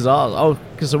 That is awesome.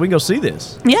 Oh, so we can go see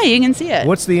this. Yeah, you can see it.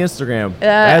 What's the Instagram?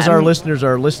 As our listeners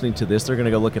are listening to this, they're going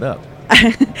to go look it up.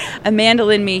 Amanda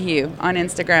Lynn Mayhew on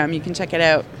Instagram. You can check it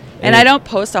out. And I don't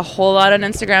post a whole lot on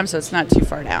Instagram, so it's not too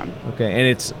far down. Okay, and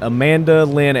it's Amanda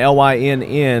Lynn,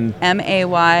 Lynn.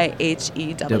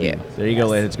 Mayhew. There you go,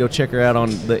 ladies. Go check her out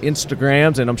on the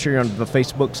Instagrams, and I'm sure you're on the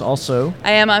Facebooks also.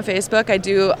 I am on Facebook. I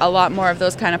do a lot more of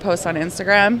those kind of posts on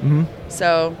Instagram. Mm-hmm.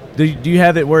 So. Do you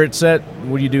have it where it's set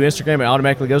when you do Instagram, it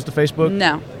automatically goes to Facebook?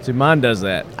 No. See, mine does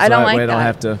that. I don't like that.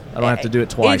 I don't have to do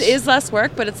it twice. It is less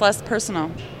work, but it's less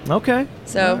personal. Okay.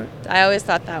 So right. I always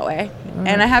thought that way. Right.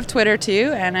 And I have Twitter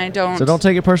too, and I don't. So don't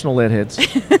take it personal, leadheads,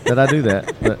 that I do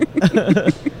that.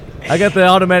 But I got the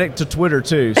automatic to Twitter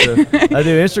too. So I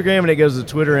do Instagram, and it goes to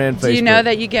Twitter and Facebook. Do you know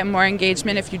that you get more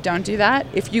engagement if you don't do that?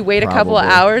 If you wait a couple of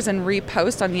hours and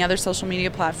repost on the other social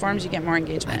media platforms, you get more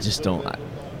engagement. I just don't.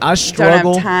 I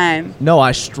struggle. Don't have time. No,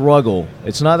 I struggle.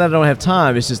 It's not that I don't have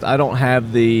time. It's just I don't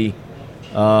have the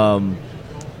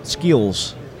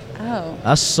skills. Oh.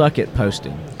 I suck at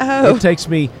posting. Oh. It takes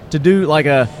me to do like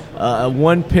a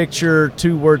one picture,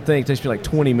 2-word thing. It takes me like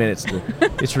 20 minutes.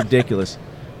 It's ridiculous.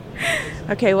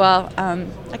 Okay, well,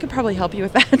 I could probably help you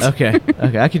with that. Okay,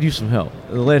 I could use some help.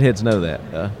 The leadheads know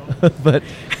that.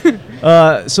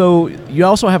 But so you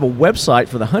also have a website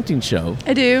for the hunting show.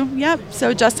 I do, yep.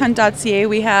 So justhunt.ca,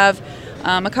 we have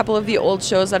a couple of the old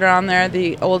shows that are on there,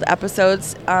 the old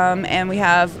episodes, and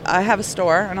I have a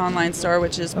store, an online store,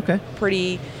 which is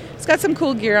pretty. It's got some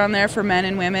cool gear on there for men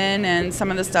and women, and some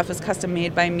of the stuff is custom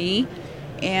made by me.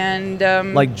 And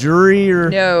like jewelry or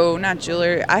no, not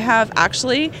jewelry. I have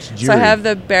actually. So I have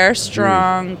the Bear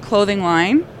Strong clothing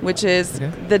line, which is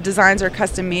the designs are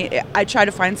custom made. I try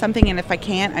to find something, and if I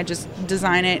can't, I just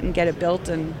design it and get it built,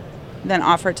 and then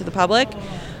offer it to the public.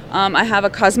 I have a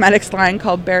cosmetics line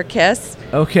called Bear Kiss.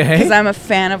 Okay. Because I'm a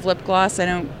fan of lip gloss. I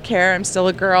don't care. I'm still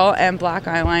a girl, and black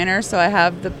eyeliner. So I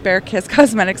have the Bear Kiss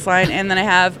cosmetics line, and then I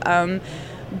have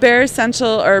Bear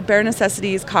Essential or Bear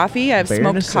Necessities coffee. I have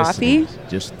smoked coffee.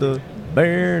 Just the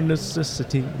bare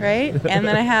necessity. Right? And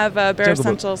then I have Bear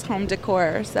Essentials home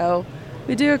decor. So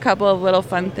we do a couple of little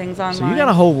fun things online. So you got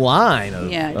a whole line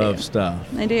of stuff.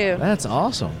 I do. That's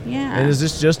awesome. Yeah. And is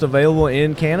this just available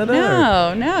in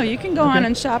Canada? No. You can go on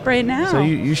and shop right now. So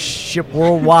you ship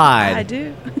worldwide. I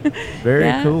do.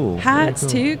 Very cool. Hats,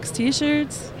 Very cool. toques,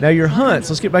 T-shirts. Now your hunts.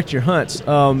 Let's get back to your hunts.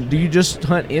 Do you just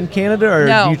hunt in Canada, or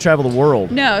No. do you travel the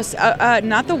world? No,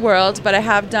 not the world, but I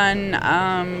have done.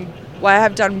 I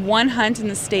have done one hunt in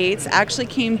the States. Actually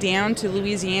came down to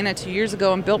Louisiana 2 years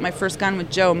ago and built my first gun with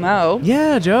Joe Moe.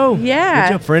 Yeah, Joe. Yeah.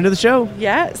 Good job. Friend of the show.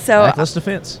 Yeah. So Backless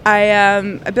Defense.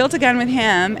 I built a gun with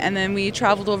him, and then we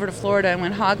traveled over to Florida and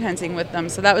went hog hunting with them.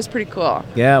 So that was pretty cool.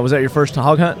 Yeah. Was that your first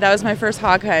hog hunt? That was my first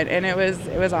hog hunt, and it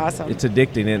was awesome. It's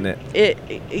addicting, isn't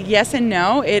it? Yes and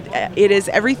no. It is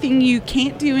everything you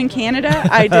can't do in Canada.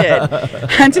 I did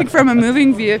hunting from a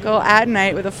moving vehicle at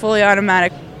night with a fully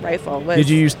automatic rifle. Did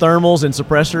you use thermals and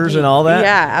suppressors and all that?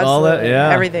 Yeah, absolutely. All that? Yeah.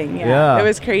 Everything. Yeah. It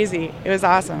was crazy. It was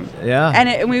awesome. Yeah.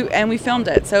 And we filmed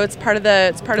it, so it's part of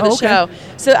the show.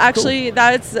 So actually,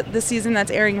 that's the season that's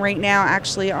airing right now.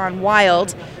 Actually on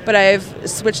Wild, but I've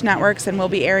switched networks and will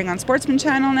be airing on Sportsman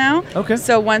Channel now. Okay.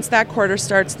 So once that quarter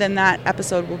starts, then that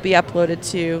episode will be uploaded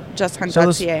to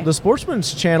justhunt.ca. So the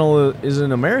Sportsman's Channel is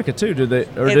in America too,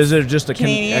 is it just a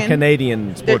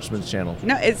Canadian Sportsman's Channel?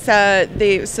 No, it's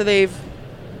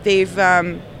they've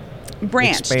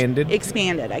branched.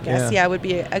 Expanded, I guess. Yeah, would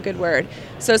be a good word.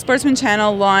 So Sportsman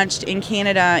Channel launched in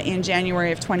Canada in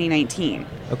January of 2019.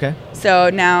 Okay. So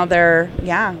now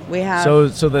we have.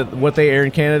 So that what they air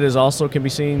in Canada is also can be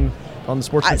seen on the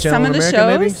Sportsman Channel in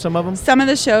America, maybe? Some of them? Some of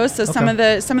the shows. So some of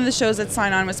the shows that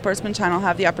sign on with Sportsman Channel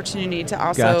have the opportunity to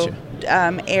also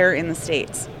air in the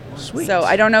States. Sweet. So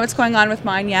I don't know what's going on with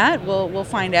mine yet. We'll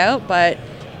find out, but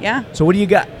yeah. So what do you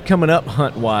got coming up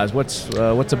hunt-wise? What's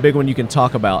a big one you can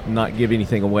talk about and not give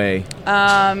anything away?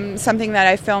 Something that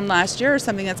I filmed last year, or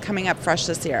something that's coming up fresh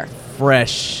this year?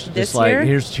 Fresh. This year?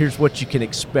 Here's what you can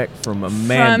expect from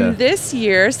Amanda. From this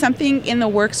year, something in the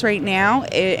works right now,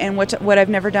 and what I've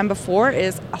never done before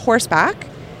is horseback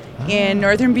in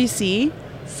northern BC.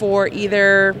 For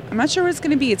either, I'm not sure what it's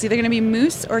going to be. It's either going to be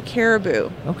moose or caribou.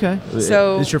 Okay.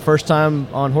 So it's your first time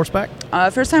on horseback?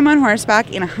 First time on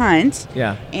horseback in a hunt.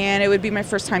 Yeah. And it would be my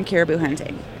first time caribou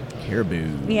hunting. caribou.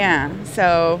 Yeah,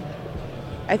 so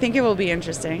I think it will be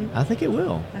interesting. I think it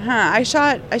will. I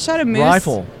shot a moose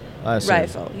Rifle. I assume.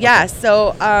 Rifle. Yeah. Okay.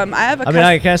 So I have a. I mean,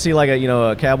 I kind of see like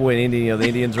a cowboy and Indian. The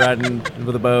Indians riding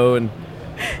with a bow and.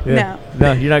 Yeah.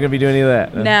 No, you're not going to be doing any of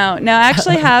that. No. I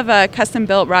actually have a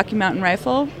custom-built Rocky Mountain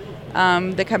rifle.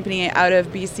 The company out of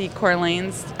BC, Coeur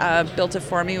d'Alene's, built it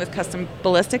for me with custom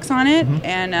ballistics on it,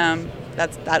 and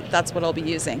that's what I'll be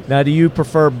using. Now, do you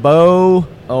prefer bow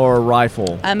or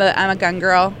rifle? I'm a gun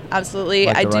girl, absolutely.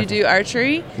 Like I do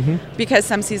archery because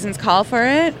some seasons call for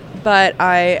it, but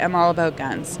I am all about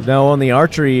guns. Now, on the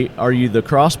archery, are you the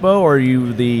crossbow or are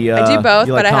you the? I do both,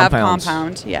 but I have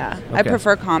compound. Yeah, okay. I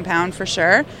prefer compound for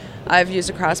sure. I've used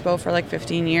a crossbow for like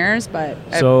 15 years, but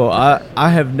I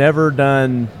have never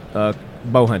done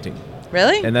bow hunting.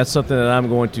 Really? And that's something that I'm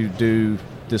going to do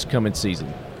this coming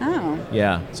season. Oh.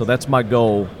 Yeah. So that's my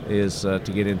goal is to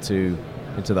get into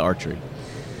the archery.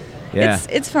 Yeah.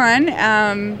 It's fun.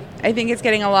 I think it's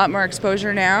getting a lot more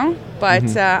exposure now,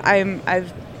 but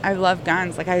I love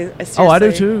guns. Like I seriously. Oh, I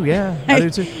do too. Yeah, I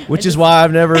do too. Which is why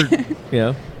I've never,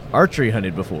 archery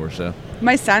hunted before. So.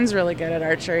 My son's really good at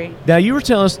archery. Now you were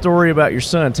telling a story about your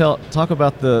son. Talk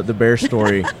about the bear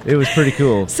story. It was pretty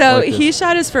cool. So he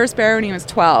shot his first bear when he was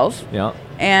 12. Yeah.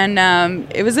 And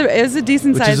it was a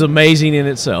decent size. Which is amazing in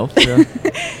itself. Yeah.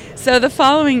 So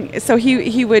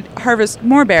he would harvest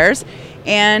more bears,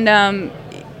 and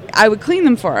I would clean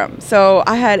them for him. So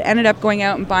I had ended up going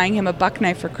out and buying him a buck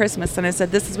knife for Christmas, and I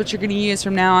said, "This is what you're going to use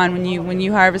from now on when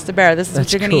you harvest a bear. This is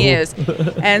what you're going to use."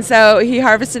 And so he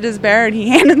harvested his bear, and he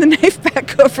handed the knife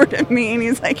back over to me, and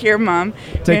he's like, "Here, Mom,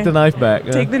 take the knife back.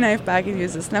 Take the knife back and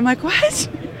use this." And I'm like, "What?"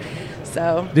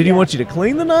 So did he want you to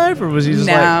clean the knife, or was he just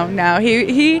no?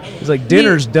 He's like,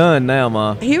 dinner's done now,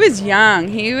 Ma. He was young.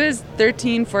 He was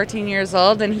 13, 14 years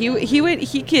old, and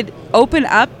he could open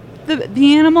up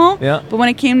the animal. Yeah. But when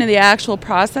it came to the actual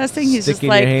processing, he's sticking just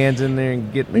like your hands in there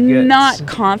and getting the guts. Not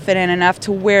confident enough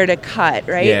to where to cut.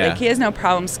 Right. Yeah. Like he has no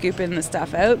problem scooping the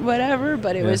stuff out, whatever.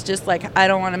 But it was just like, I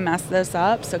don't want to mess this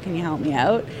up. So can you help me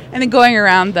out? And then going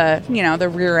around the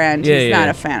rear end, he's not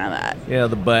a fan of that. Yeah,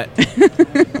 the butt,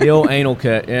 the old anal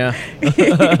cut. Yeah.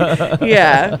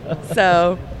 Yeah.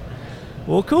 So.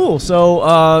 Well, cool.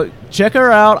 So check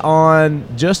her out on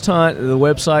Just Hunt. The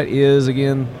website is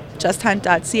again.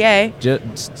 JustHunt.ca.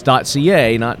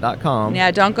 .ca, not .com.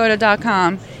 Yeah, don't go to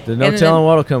 .com. There's no telling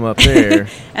what'll come up there.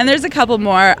 And there's a couple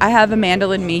more. I have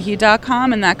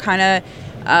amandalinmehe.com, and that kind of,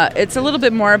 it's a little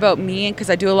bit more about me because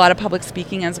I do a lot of public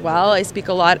speaking as well. I speak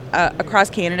a lot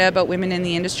across Canada about women in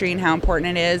the industry and how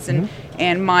important it is,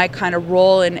 and my kind of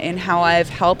role in how I've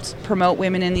helped promote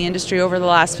women in the industry over the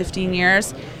last 15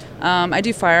 years. I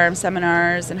do firearm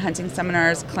seminars and hunting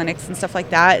seminars, clinics and stuff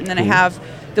like that. And then I have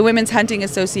the Women's Hunting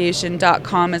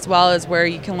Association.com as well, as where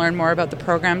you can learn more about the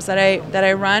programs that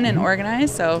I run and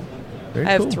organize. So I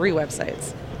have 3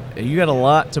 websites. You got a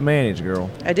lot to manage, girl.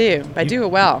 I do. I do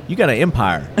it well. You got an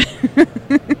empire.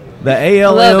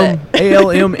 The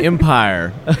ALM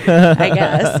Empire. I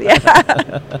guess.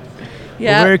 Yeah.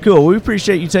 Yeah. Well, very cool. We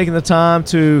appreciate you taking the time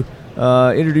to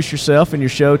introduce yourself and your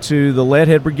show to the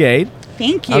Leadhead Brigade.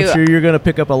 Thank you. I'm sure you're going to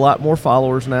pick up a lot more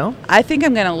followers now. I think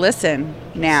I'm going to listen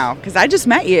now because I just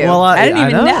met you. Well, I didn't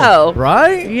even know.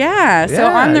 Right? Yeah. So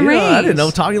on the range. I didn't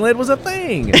know Talking Lead was a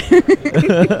thing.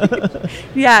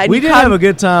 Yeah. We did have a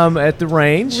good time at the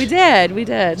range. We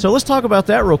did. So let's talk about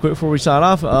that real quick before we sign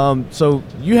off. So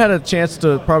you had a chance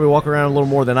to probably walk around a little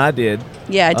more than I did.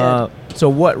 Yeah, I did. So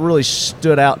what really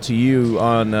stood out to you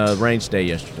on range day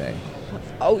yesterday?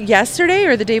 Oh, yesterday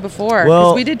or the day before?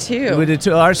 Well, we did 2. We did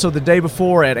 2. All right, so the day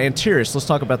before at Antiris, let's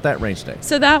talk about that range day.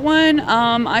 So that one,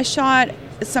 I shot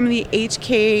some of the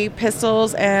HK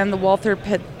pistols and the Walther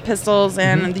pistols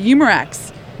and the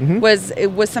Umarex.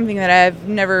 It was something that I've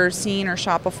never seen or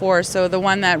shot before. So the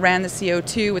one that ran the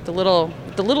CO2 with the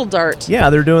little dart.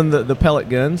 Yeah, they're doing the pellet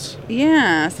guns.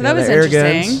 Yeah, so that was air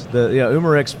interesting. Guns.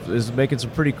 Umarex is making some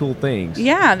pretty cool things.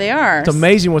 Yeah, they are. It's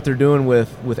amazing what they're doing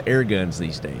with air guns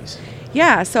these days.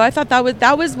 Yeah, so I thought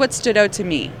that was what stood out to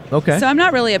me. Okay. So I'm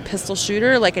not really a pistol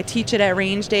shooter. Like I teach it at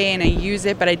range day and I use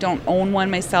it, but I don't own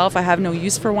one myself. I have no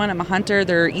use for one. I'm a hunter.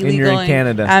 They're illegal. And you're in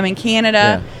Canada. I'm in Canada.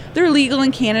 Yeah. They're legal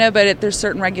in Canada, but there's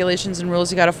certain regulations and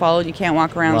rules you got to follow. You can't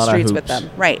walk around the streets with them.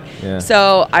 Right. Yeah.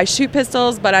 So I shoot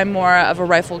pistols, but I'm more of a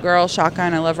rifle girl,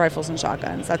 shotgun. I love rifles and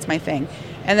shotguns. That's my thing.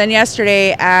 And then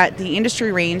yesterday at the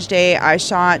industry range day, I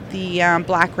shot the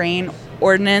Black Rain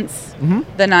Ordnance,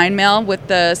 the 9mm with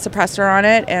the suppressor on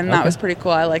it, and that was pretty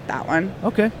cool. I like that one.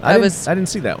 Okay, I didn't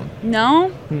see that one.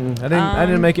 No, I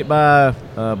didn't make it by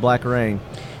Black Rain.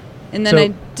 And then So,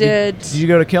 I did. Did you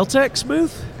go to Kel-Tec's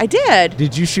booth? I did.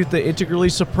 Did you shoot the integrally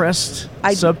suppressed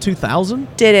sub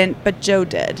 2000? Didn't, but Joe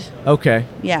did. Okay.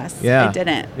 Yes. Yeah. I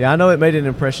didn't. Yeah, I know it made an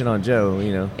impression on Joe.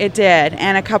 It did,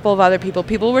 and a couple of other people.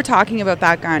 People were talking about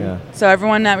that gun. Yeah. So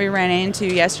everyone that we ran into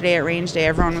yesterday at range day,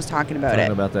 everyone was talking about it.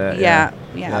 Talking about that. Yeah.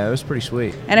 Yeah, it was pretty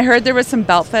sweet. And I heard there was some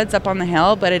belt feds up on the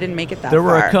hill, but I didn't make it that There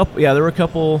far. were a couple. Yeah, there were a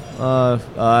couple.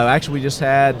 Actually, we just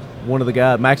had one of the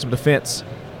guys, Maximum Defense,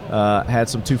 had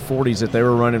some 240s that they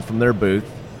were running from their booth.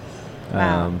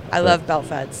 Wow. I love belt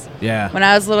feds. Yeah. When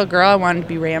I was a little girl, I wanted to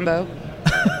be Rambo.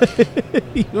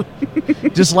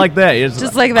 Just like that.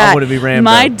 Just like that. I want to be Rambo.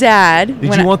 My dad.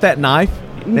 Did you want that knife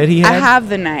that he had? I have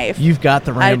the knife. You've got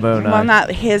the Rambo knife. Well,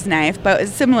 not his knife, but a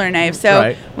similar knife. So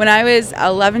Right. when I was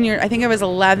 11 years, I think I was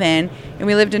 11, and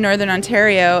we lived in Northern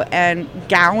Ontario, and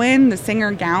Gowan, the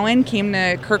singer Gowan, came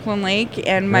to Kirkland Lake,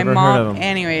 and my Never mom, heard of him.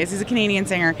 anyways, he's a Canadian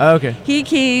singer. Oh, okay. He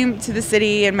came to the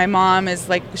city, and my mom is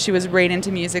like, she was right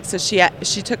into music, so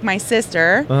she took my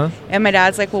sister, and my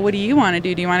dad's like, well, what do you want to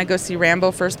do? Do you want to go see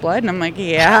Rambo First Blood? And I'm like,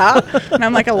 yeah. And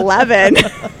I'm like 11.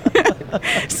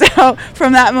 So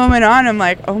from that moment on, I'm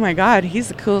like, oh my God, he's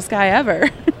the coolest guy ever.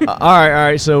 All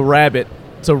right. So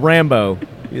Rambo.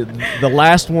 The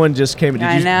last one just came.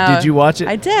 I know. Did you watch it?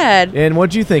 I did. And what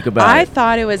did you think about I it?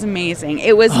 thought it was amazing.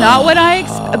 It was not what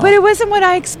but it wasn't what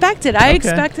I expected. I Okay.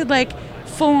 expected like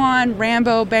full on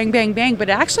Rambo, bang, bang, bang, but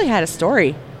it actually had a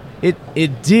story.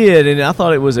 It did, and I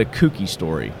thought it was a kooky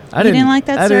story. I didn't like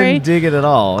that story? I didn't dig it at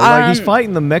all. Like he's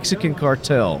fighting the Mexican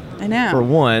cartel. I know. For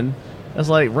one, I was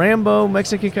like Rambo,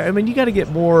 Mexican. I mean, you got to get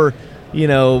more,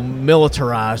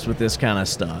 militarized with this kind of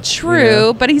stuff.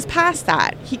 True, but he's past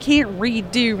that. He can't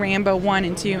redo Rambo 1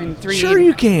 and 2 and 3. Sure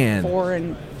you can. 4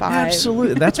 and 5.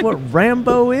 Absolutely. That's what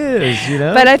Rambo is,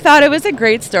 But I thought it was a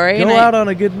great story. Go out on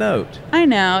a good note. I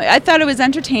know. I thought it was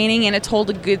entertaining and it told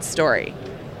a good story.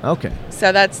 Okay.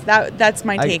 So that's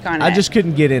my take on it. I just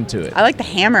couldn't get into it. I like the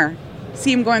hammer.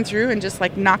 See him going through and just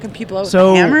like knocking people out with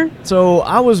the hammer. So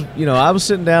I was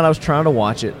sitting down, I was trying to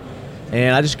watch it,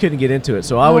 and I just couldn't get into it.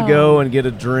 So I would go and get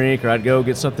a drink, or I'd go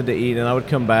get something to eat, and I would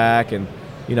come back, and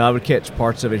I would catch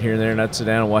parts of it here and there, and I'd sit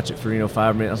down and watch it for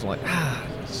 5 minutes. I was like,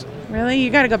 Really? You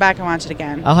got to go back and watch it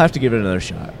again. I'll have to give it another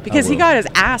shot. Because he got his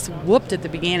ass whooped at the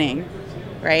beginning,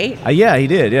 right? Yeah, he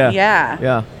did. Yeah.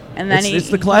 Yeah. And then it's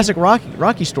the classic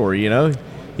Rocky story.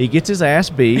 He gets his ass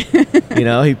beat.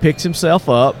 He picks himself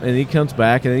up, and he comes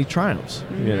back, and then he triumphs.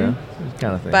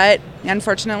 Kind of thing. But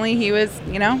unfortunately, he was.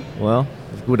 Well,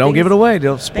 we don't give it away.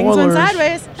 Spoilers. Things went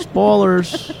sideways.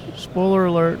 Spoilers. Spoiler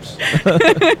alerts.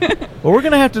 Well, we're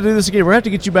gonna have to do this again. We're gonna have to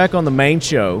get you back on the main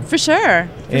show for sure.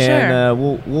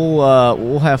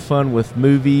 We'll have fun with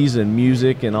movies and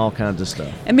music and all kinds of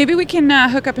stuff. And maybe we can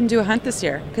hook up and do a hunt this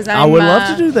year, because I would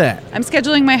love to do that. I'm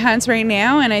scheduling my hunts right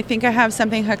now, and I think I have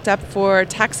something hooked up for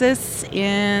Texas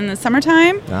in the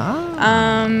summertime. But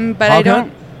Hog I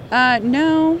don't.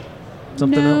 No.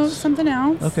 Something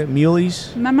else? Okay,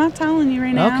 muleys. I'm not telling you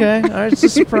right now. Okay, all right, it's a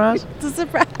surprise. It's a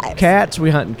surprise. Cats, we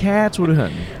hunting cats. What are we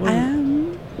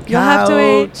hunting? You'll have to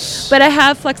wait. But I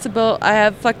have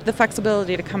the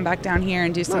flexibility to come back down here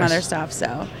and do some other stuff.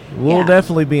 So we'll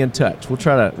definitely be in touch. We'll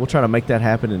try to make that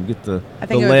happen and get the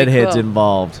lead be heads cool.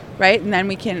 involved. Right, and then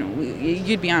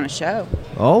you'd be on a show.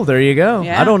 Oh, there you go.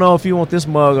 Yeah. I don't know if you want this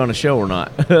mug on a show or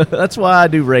not. That's why I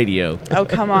do radio. Oh,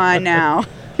 come on now.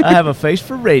 I have a face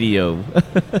for radio.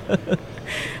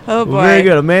 Oh, boy. Well, very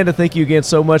good. Amanda, thank you again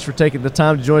so much for taking the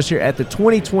time to join us here at the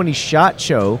 2020 SHOT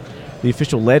Show, the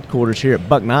official lead quarters here at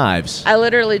Buck Knives. I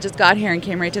literally just got here and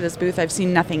came right to this booth. I've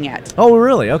seen nothing yet. Oh,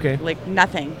 really? Okay. Like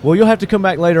nothing. Well, you'll have to come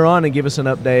back later on and give us an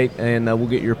update, and we'll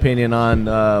get your opinion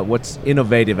on what's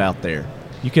innovative out there.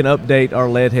 You can update our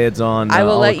lead heads on I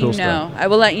will all let the cool you know. stuff. I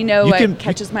will let you know what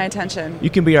catches my attention. You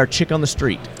can be our chick on the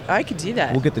street. Oh, I could do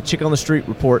that. We'll get the chick on the street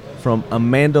report from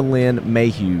Amanda Lynn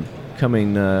Mayhew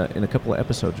coming in a couple of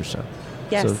episodes or so.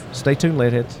 Yes. So stay tuned,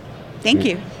 Leadheads. Thank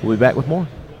you. We'll be back with more.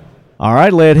 All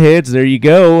right, Leadheads, there you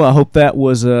go. I hope that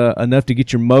was enough to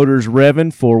get your motors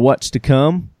revving for what's to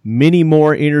come. Many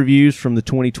more interviews from the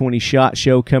 2020 SHOT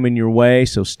Show coming your way,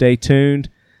 so stay tuned.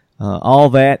 All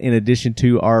that in addition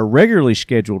to our regularly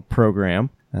scheduled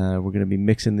program. We're going to be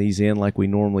mixing these in like we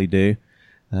normally do.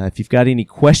 If you've got any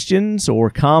questions or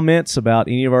comments about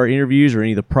any of our interviews or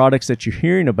any of the products that you're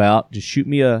hearing about, just shoot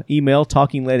me an email,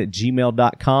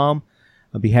 talkinglead@gmail.com.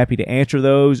 I'll be happy to answer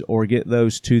those or get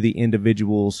those to the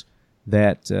individuals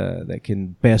that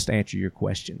can best answer your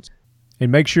questions.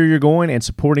 And make sure you're going and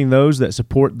supporting those that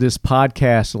support this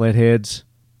podcast, Leadheads.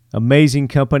 Amazing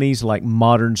companies like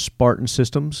Modern Spartan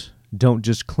Systems. Don't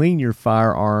just clean your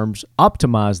firearms,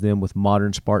 optimize them with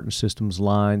Modern Spartan Systems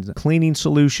lines, cleaning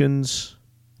solutions,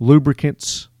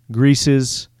 lubricants,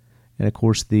 greases, and of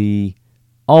course the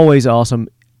always awesome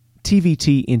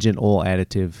TVT engine oil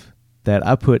additive that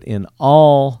I put in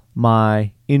all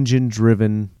my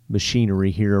engine-driven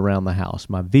machinery here around the house.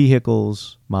 My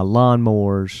vehicles, my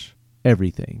lawnmowers,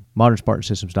 everything.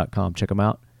 ModernSpartanSystems.com. Check them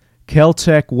out.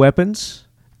 Kel-Tec Weapons.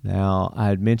 Now, I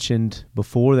had mentioned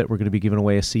before that we're going to be giving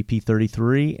away a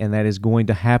CP33, and that is going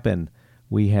to happen.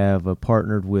 We have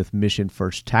partnered with Mission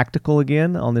First Tactical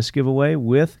again on this giveaway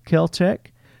with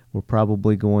Kel-Tec. We're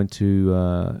probably going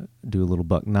to do a little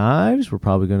Buck Knives. We're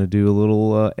probably going to do a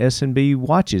little S&B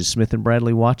watches, Smith &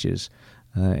 Bradley watches,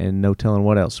 and no telling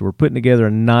what else. So we're putting together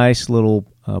a nice little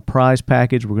prize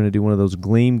package. We're going to do one of those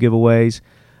Gleam giveaways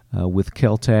with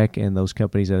Kel-Tec and those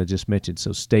companies that I just mentioned.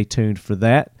 So stay tuned for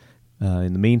that.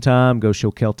 In the meantime, go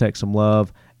show Kel-Tec some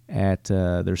love at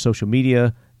their social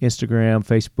media, Instagram,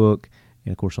 Facebook,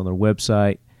 and, of course, on their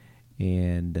website.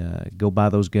 And go buy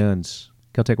those guns.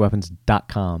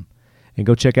 KelTecWeapons.com, and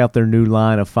go check out their new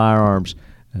line of firearms.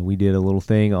 We did a little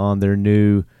thing on their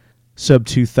new Sub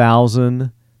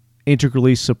 2000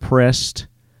 integrally suppressed.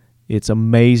 It's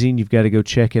amazing. You've got to go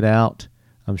check it out.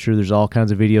 I'm sure there's all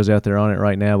kinds of videos out there on it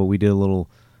right now, but we did a little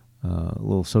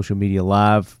social media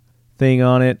live thing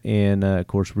on it, and of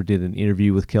course we did an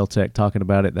interview with Kel-Tec talking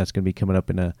about it. That's going to be coming up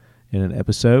in an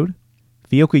episode.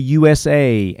 Fiocchi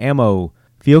USA Ammo.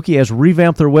 Fiocchi has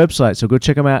revamped their website, so go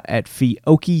check them out at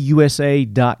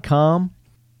fiocchiusa.com.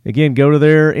 Again, go to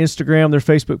their Instagram, their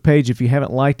Facebook page. If you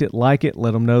haven't liked it, like it.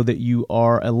 Let them know that you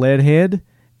are a lead head,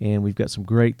 and we've got some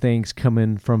great things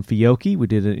coming from Fiocchi. We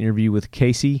did an interview with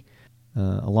Casey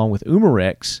along with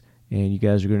Umarex, and you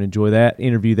guys are going to enjoy that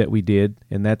interview that we did,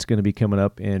 and that's going to be coming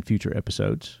up in future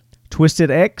episodes. Twisted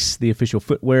X, the official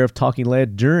footwear of Talking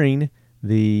Lead during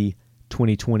the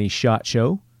 2020 SHOT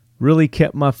Show. Really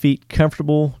kept my feet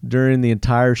comfortable during the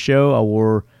entire show. I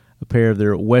wore a pair of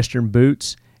their Western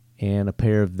boots and a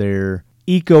pair of their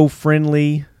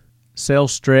eco-friendly Cell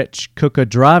Stretch Kuka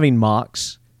driving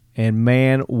mocks, and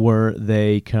man, were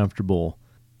they comfortable.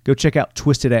 Go check out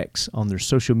Twisted X on their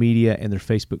social media and their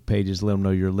Facebook pages. Let them know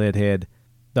you're a lead head.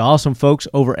 The awesome folks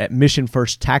over at Mission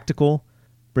First Tactical,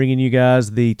 bringing you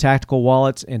guys the tactical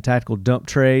wallets and tactical dump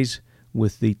trays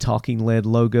with the Talking Lead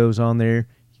logos on there.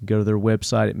 Go to their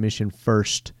website at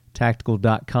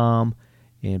missionfirsttactical.com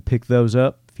and pick those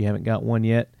up if you haven't got one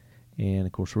yet. And,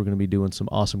 of course, we're going to be doing some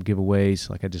awesome giveaways,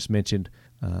 like I just mentioned,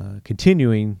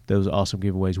 continuing those awesome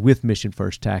giveaways with Mission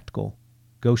First Tactical.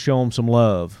 Go show them some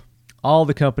love. All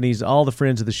the companies, all the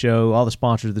friends of the show, all the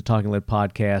sponsors of the Talking Lead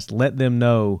podcast, let them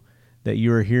know that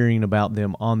you're hearing about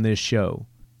them on this show.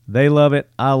 They love it.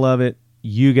 I love it.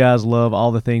 You guys love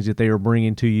all the things that they are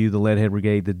bringing to you, the Leadhead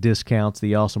Brigade, the discounts,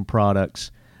 the awesome products,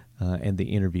 and the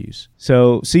interviews.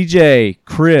 So, CJ,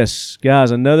 Chris,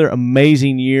 guys, another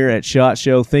amazing year at SHOT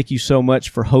Show. Thank you so much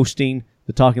for hosting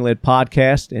the Talking Lead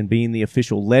podcast and being the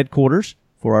official lead quarters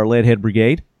for our Leadhead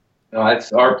Brigade. No,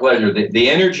 it's our pleasure. The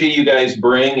energy you guys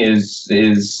bring is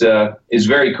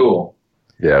very cool.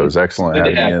 Yeah, it was excellent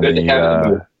having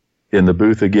you in the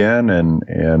booth again,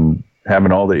 and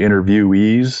having all the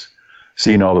interviewees,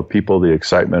 seeing all the people, the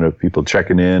excitement of people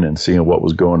checking in and seeing what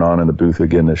was going on in the booth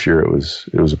again this year. It was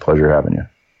a pleasure having you.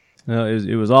 No,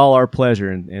 it was all our pleasure,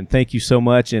 and thank you so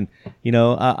much. And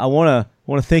I want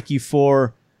to thank you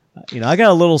for, I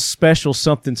got a little special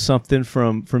something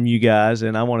from you guys,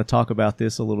 and I want to talk about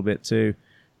this a little bit too.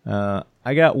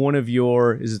 I got one of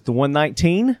your, is it the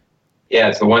 119? Yeah,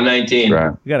 it's the 119.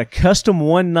 Right. We got a custom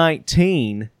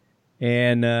 119.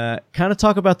 And kind of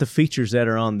talk about the features that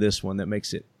are on this one that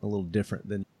makes it a little different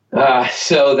than.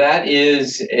 So that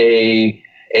is a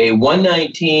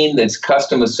 119 that's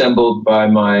custom assembled by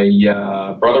my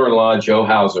brother-in-law, Joe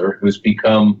Hauser, who's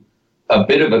become a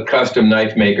bit of a custom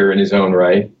knife maker in his own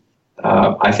right.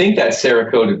 I think that's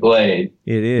Cerakoted blade.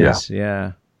 It is,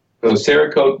 yeah. So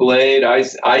Cerakote blade, I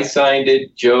signed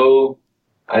it.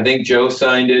 I think Joe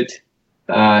signed it.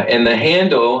 And the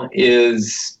handle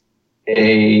is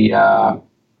I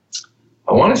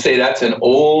want to say that's an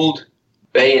old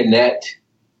bayonet.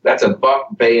 That's a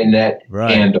buck bayonet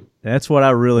handle. That's what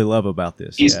I really love about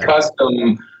this. He's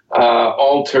custom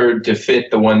altered to fit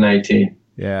the 119.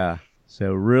 Yeah.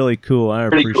 So really cool. I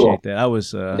appreciate that. I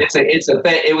was.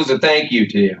 It was a thank you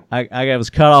to you. I was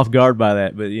caught off guard by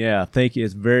that, but yeah, thank you.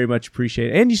 It's very much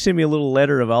appreciated. And you sent me a little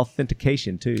letter of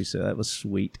authentication too, so that was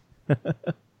sweet.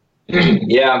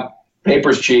 Yeah,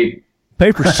 paper's cheap.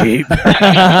 Paper's cheap.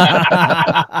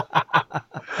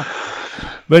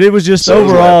 But it was just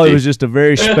overall, it was just a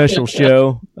very special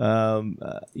show.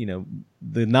 The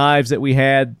knives that we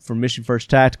had from Mission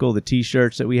First Tactical, the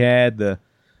T-shirts that we had, the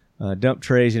dump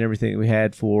trays and everything that we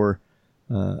had for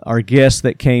our guests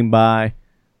that came by.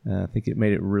 I think it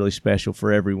made it really special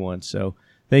for everyone. So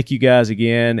thank you guys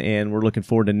again, and we're looking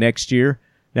forward to next year.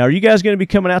 Now, are you guys going to be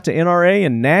coming out to NRA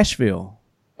in Nashville?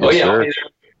 Oh, yeah. Sir.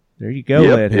 There you go,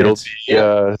 Yep, it'll Leadheads. be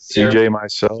CJ,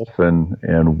 myself,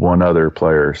 and one other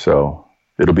player. So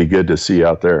it'll be good to see you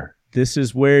out there. This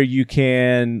is where you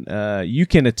can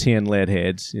attend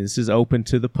Leadheads. This is open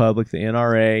to the public, the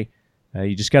NRA.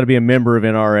 You just got to be a member of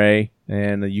NRA,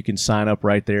 and you can sign up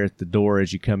right there at the door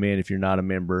as you come in if you're not a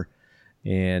member.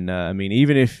 And I mean,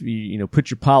 even if you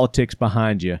put your politics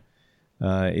behind you,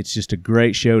 it's just a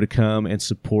great show to come and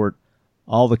support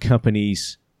all the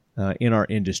companies in our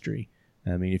industry.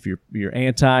 I mean, if you're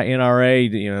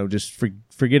anti-NRA, just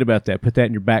forget about that. Put that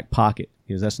in your back pocket,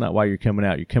 because that's not why you're coming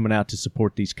out. You're coming out to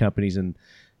support these companies and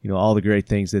all the great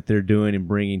things that they're doing and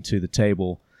bringing to the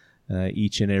table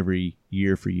each and every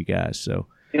year for you guys. So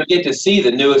you'll get to see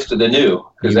the newest of the new,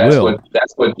 because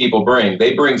that's what people bring.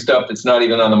 They bring stuff that's not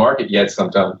even on the market yet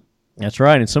sometimes. That's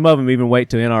right, and some of them even wait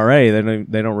to NRA.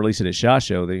 They don't release it at SHOT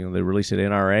Show. They release it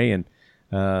at NRA. And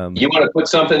you want to put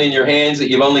something in your hands that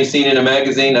you've only seen in a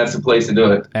magazine, that's the place to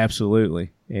do it. Absolutely.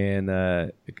 And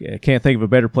I can't think of a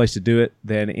better place to do it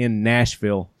than in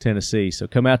Nashville, Tennessee. So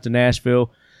come out to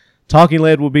Nashville. Talking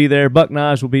Lead will be there. Buck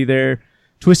Knives will be there.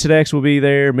 Twisted X will be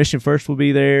there. Mission First will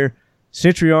be there.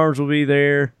 Century Arms will be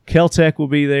there. Kel-Tec will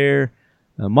be there.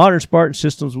 Modern Spartan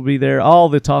Systems will be there. All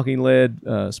the Talking Lead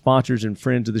sponsors and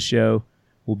friends of the show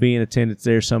will be in attendance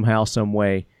there somehow, some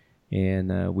way.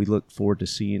 And we look forward to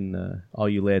seeing all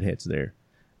you Leadheads there.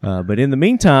 But in the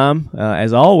meantime,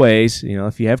 as always,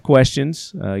 if you have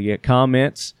questions, you got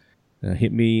comments,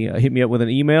 hit me up with an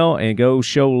email, and go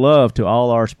show love to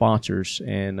all our sponsors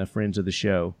and friends of the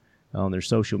show on their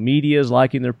social medias,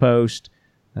 liking their post,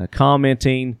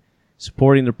 commenting,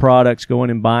 supporting their products, going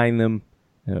and buying them,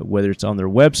 whether it's on their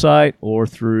website or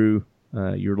through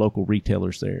your local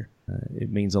retailers there.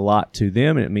 It means a lot to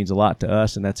them, and it means a lot to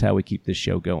us, and that's how we keep this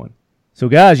show going. So,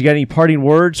 guys, you got any parting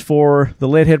words for the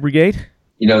Leadhead Brigade?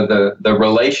 The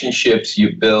relationships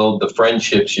you build, the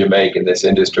friendships you make in this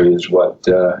industry is what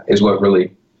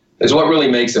really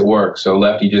makes it work. So,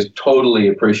 Lefty, just totally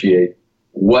appreciate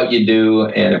what you do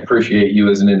and appreciate you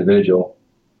as an individual.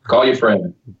 Call your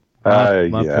friend. My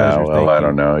pleasure. Well, I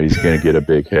don't know. He's going to get a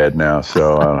big head now,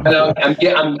 so. I'm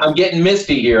getting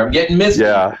misty here. I'm getting misty.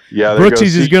 Yeah.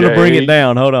 Brooksie's is going to bring it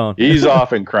down. Hold on. He's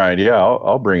off and crying. Yeah,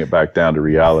 I'll bring it back down to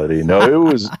reality.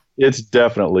 No, it's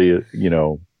definitely,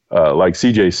 like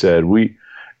CJ said,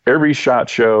 every SHOT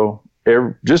Show,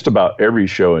 just about every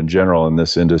show in general in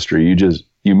this industry,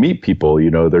 you meet people.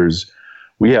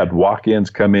 We had walk-ins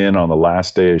come in on the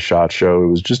last day of SHOT Show. It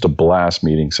was just a blast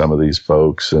meeting some of these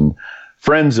folks, and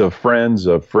friends of friends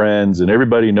of friends, and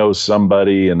everybody knows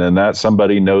somebody, and then that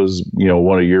somebody knows,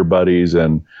 one of your buddies,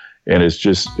 and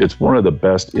it's one of the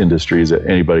best industries that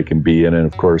anybody can be in. And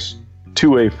of course,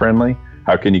 two-way friendly.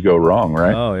 How can you go wrong,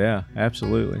 right? Oh yeah,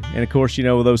 absolutely. And of course,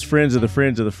 those friends of the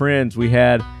friends of the friends, we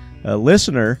had a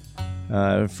listener,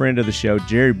 a friend of the show,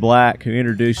 Jerry Black, who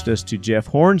introduced us to Jeff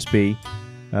Hornsby,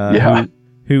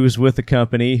 who was with the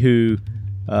company, who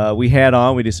we had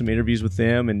on. We did some interviews with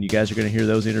them, and you guys are going to hear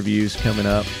those interviews coming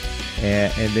up.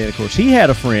 And then, of course, he had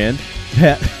a friend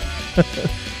that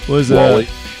was a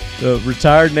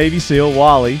retired Navy SEAL,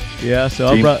 Wally. Yeah, so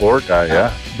I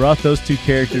brought those two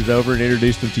characters over and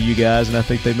introduced them to you guys, and I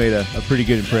think they made a pretty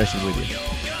good impression with you.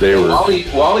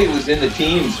 Wally was in the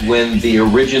teams when the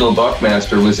original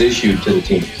Buckmaster was issued to the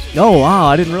teams. Oh, wow,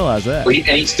 I didn't realize that. And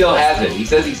he still has it. He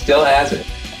says he still has it.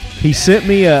 He sent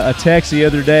me a text the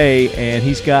other day, and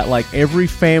he's got like every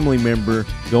family member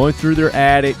going through their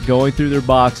attic, going through their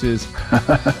boxes.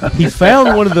 He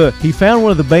found one of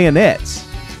the bayonets.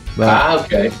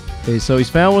 Okay. So he's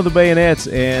found one of the bayonets,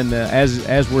 and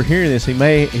as we're hearing this, he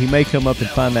may come up and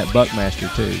find that Buckmaster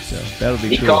too. So that'll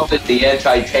be. He called it the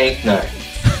anti-tank knife.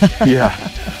 Yeah.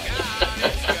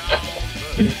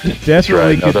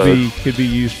 Definitely could be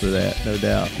used for that, no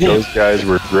doubt. Those guys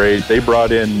were great. They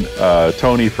brought in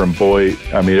Tony from Boyd.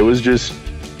 I mean, it was just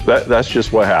that's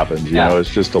just what happens.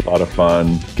 It's just a lot of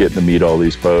fun getting to meet all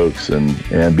these folks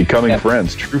and becoming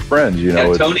friends, true friends.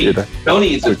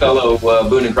 Tony is a fellow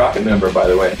Boone and Crockett member, by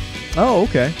the way. Oh,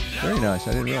 okay, very nice.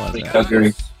 I didn't realize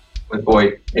that. With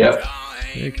Boyd, yep.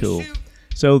 Very cool.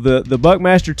 So the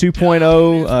Buckmaster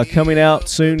 2.0 coming out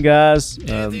soon, guys.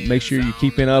 Make sure you're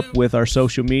keeping up with our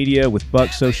social media, with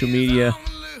Buck's social media,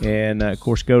 and of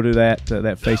course go to that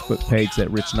Facebook page that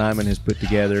Rich Nyman has put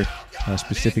together,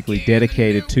 specifically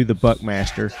dedicated to the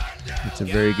Buckmaster. It's a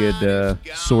very good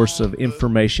source of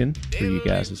information for you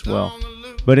guys as well.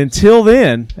 But until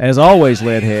then, as always,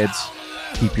 Leadheads,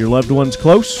 keep your loved ones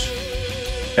close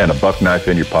and a buck knife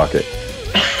in your pocket.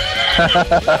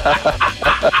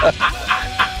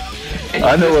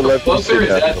 I know what left. Closer, is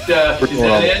that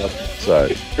it?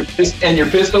 Sorry. And your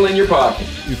pistol in your pocket.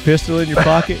 Your pistol in your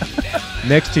pocket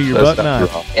next to your buck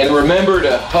knife. And remember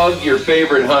to hug your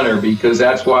favorite hunter, because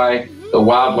that's why the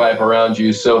wildlife around you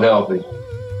is so healthy.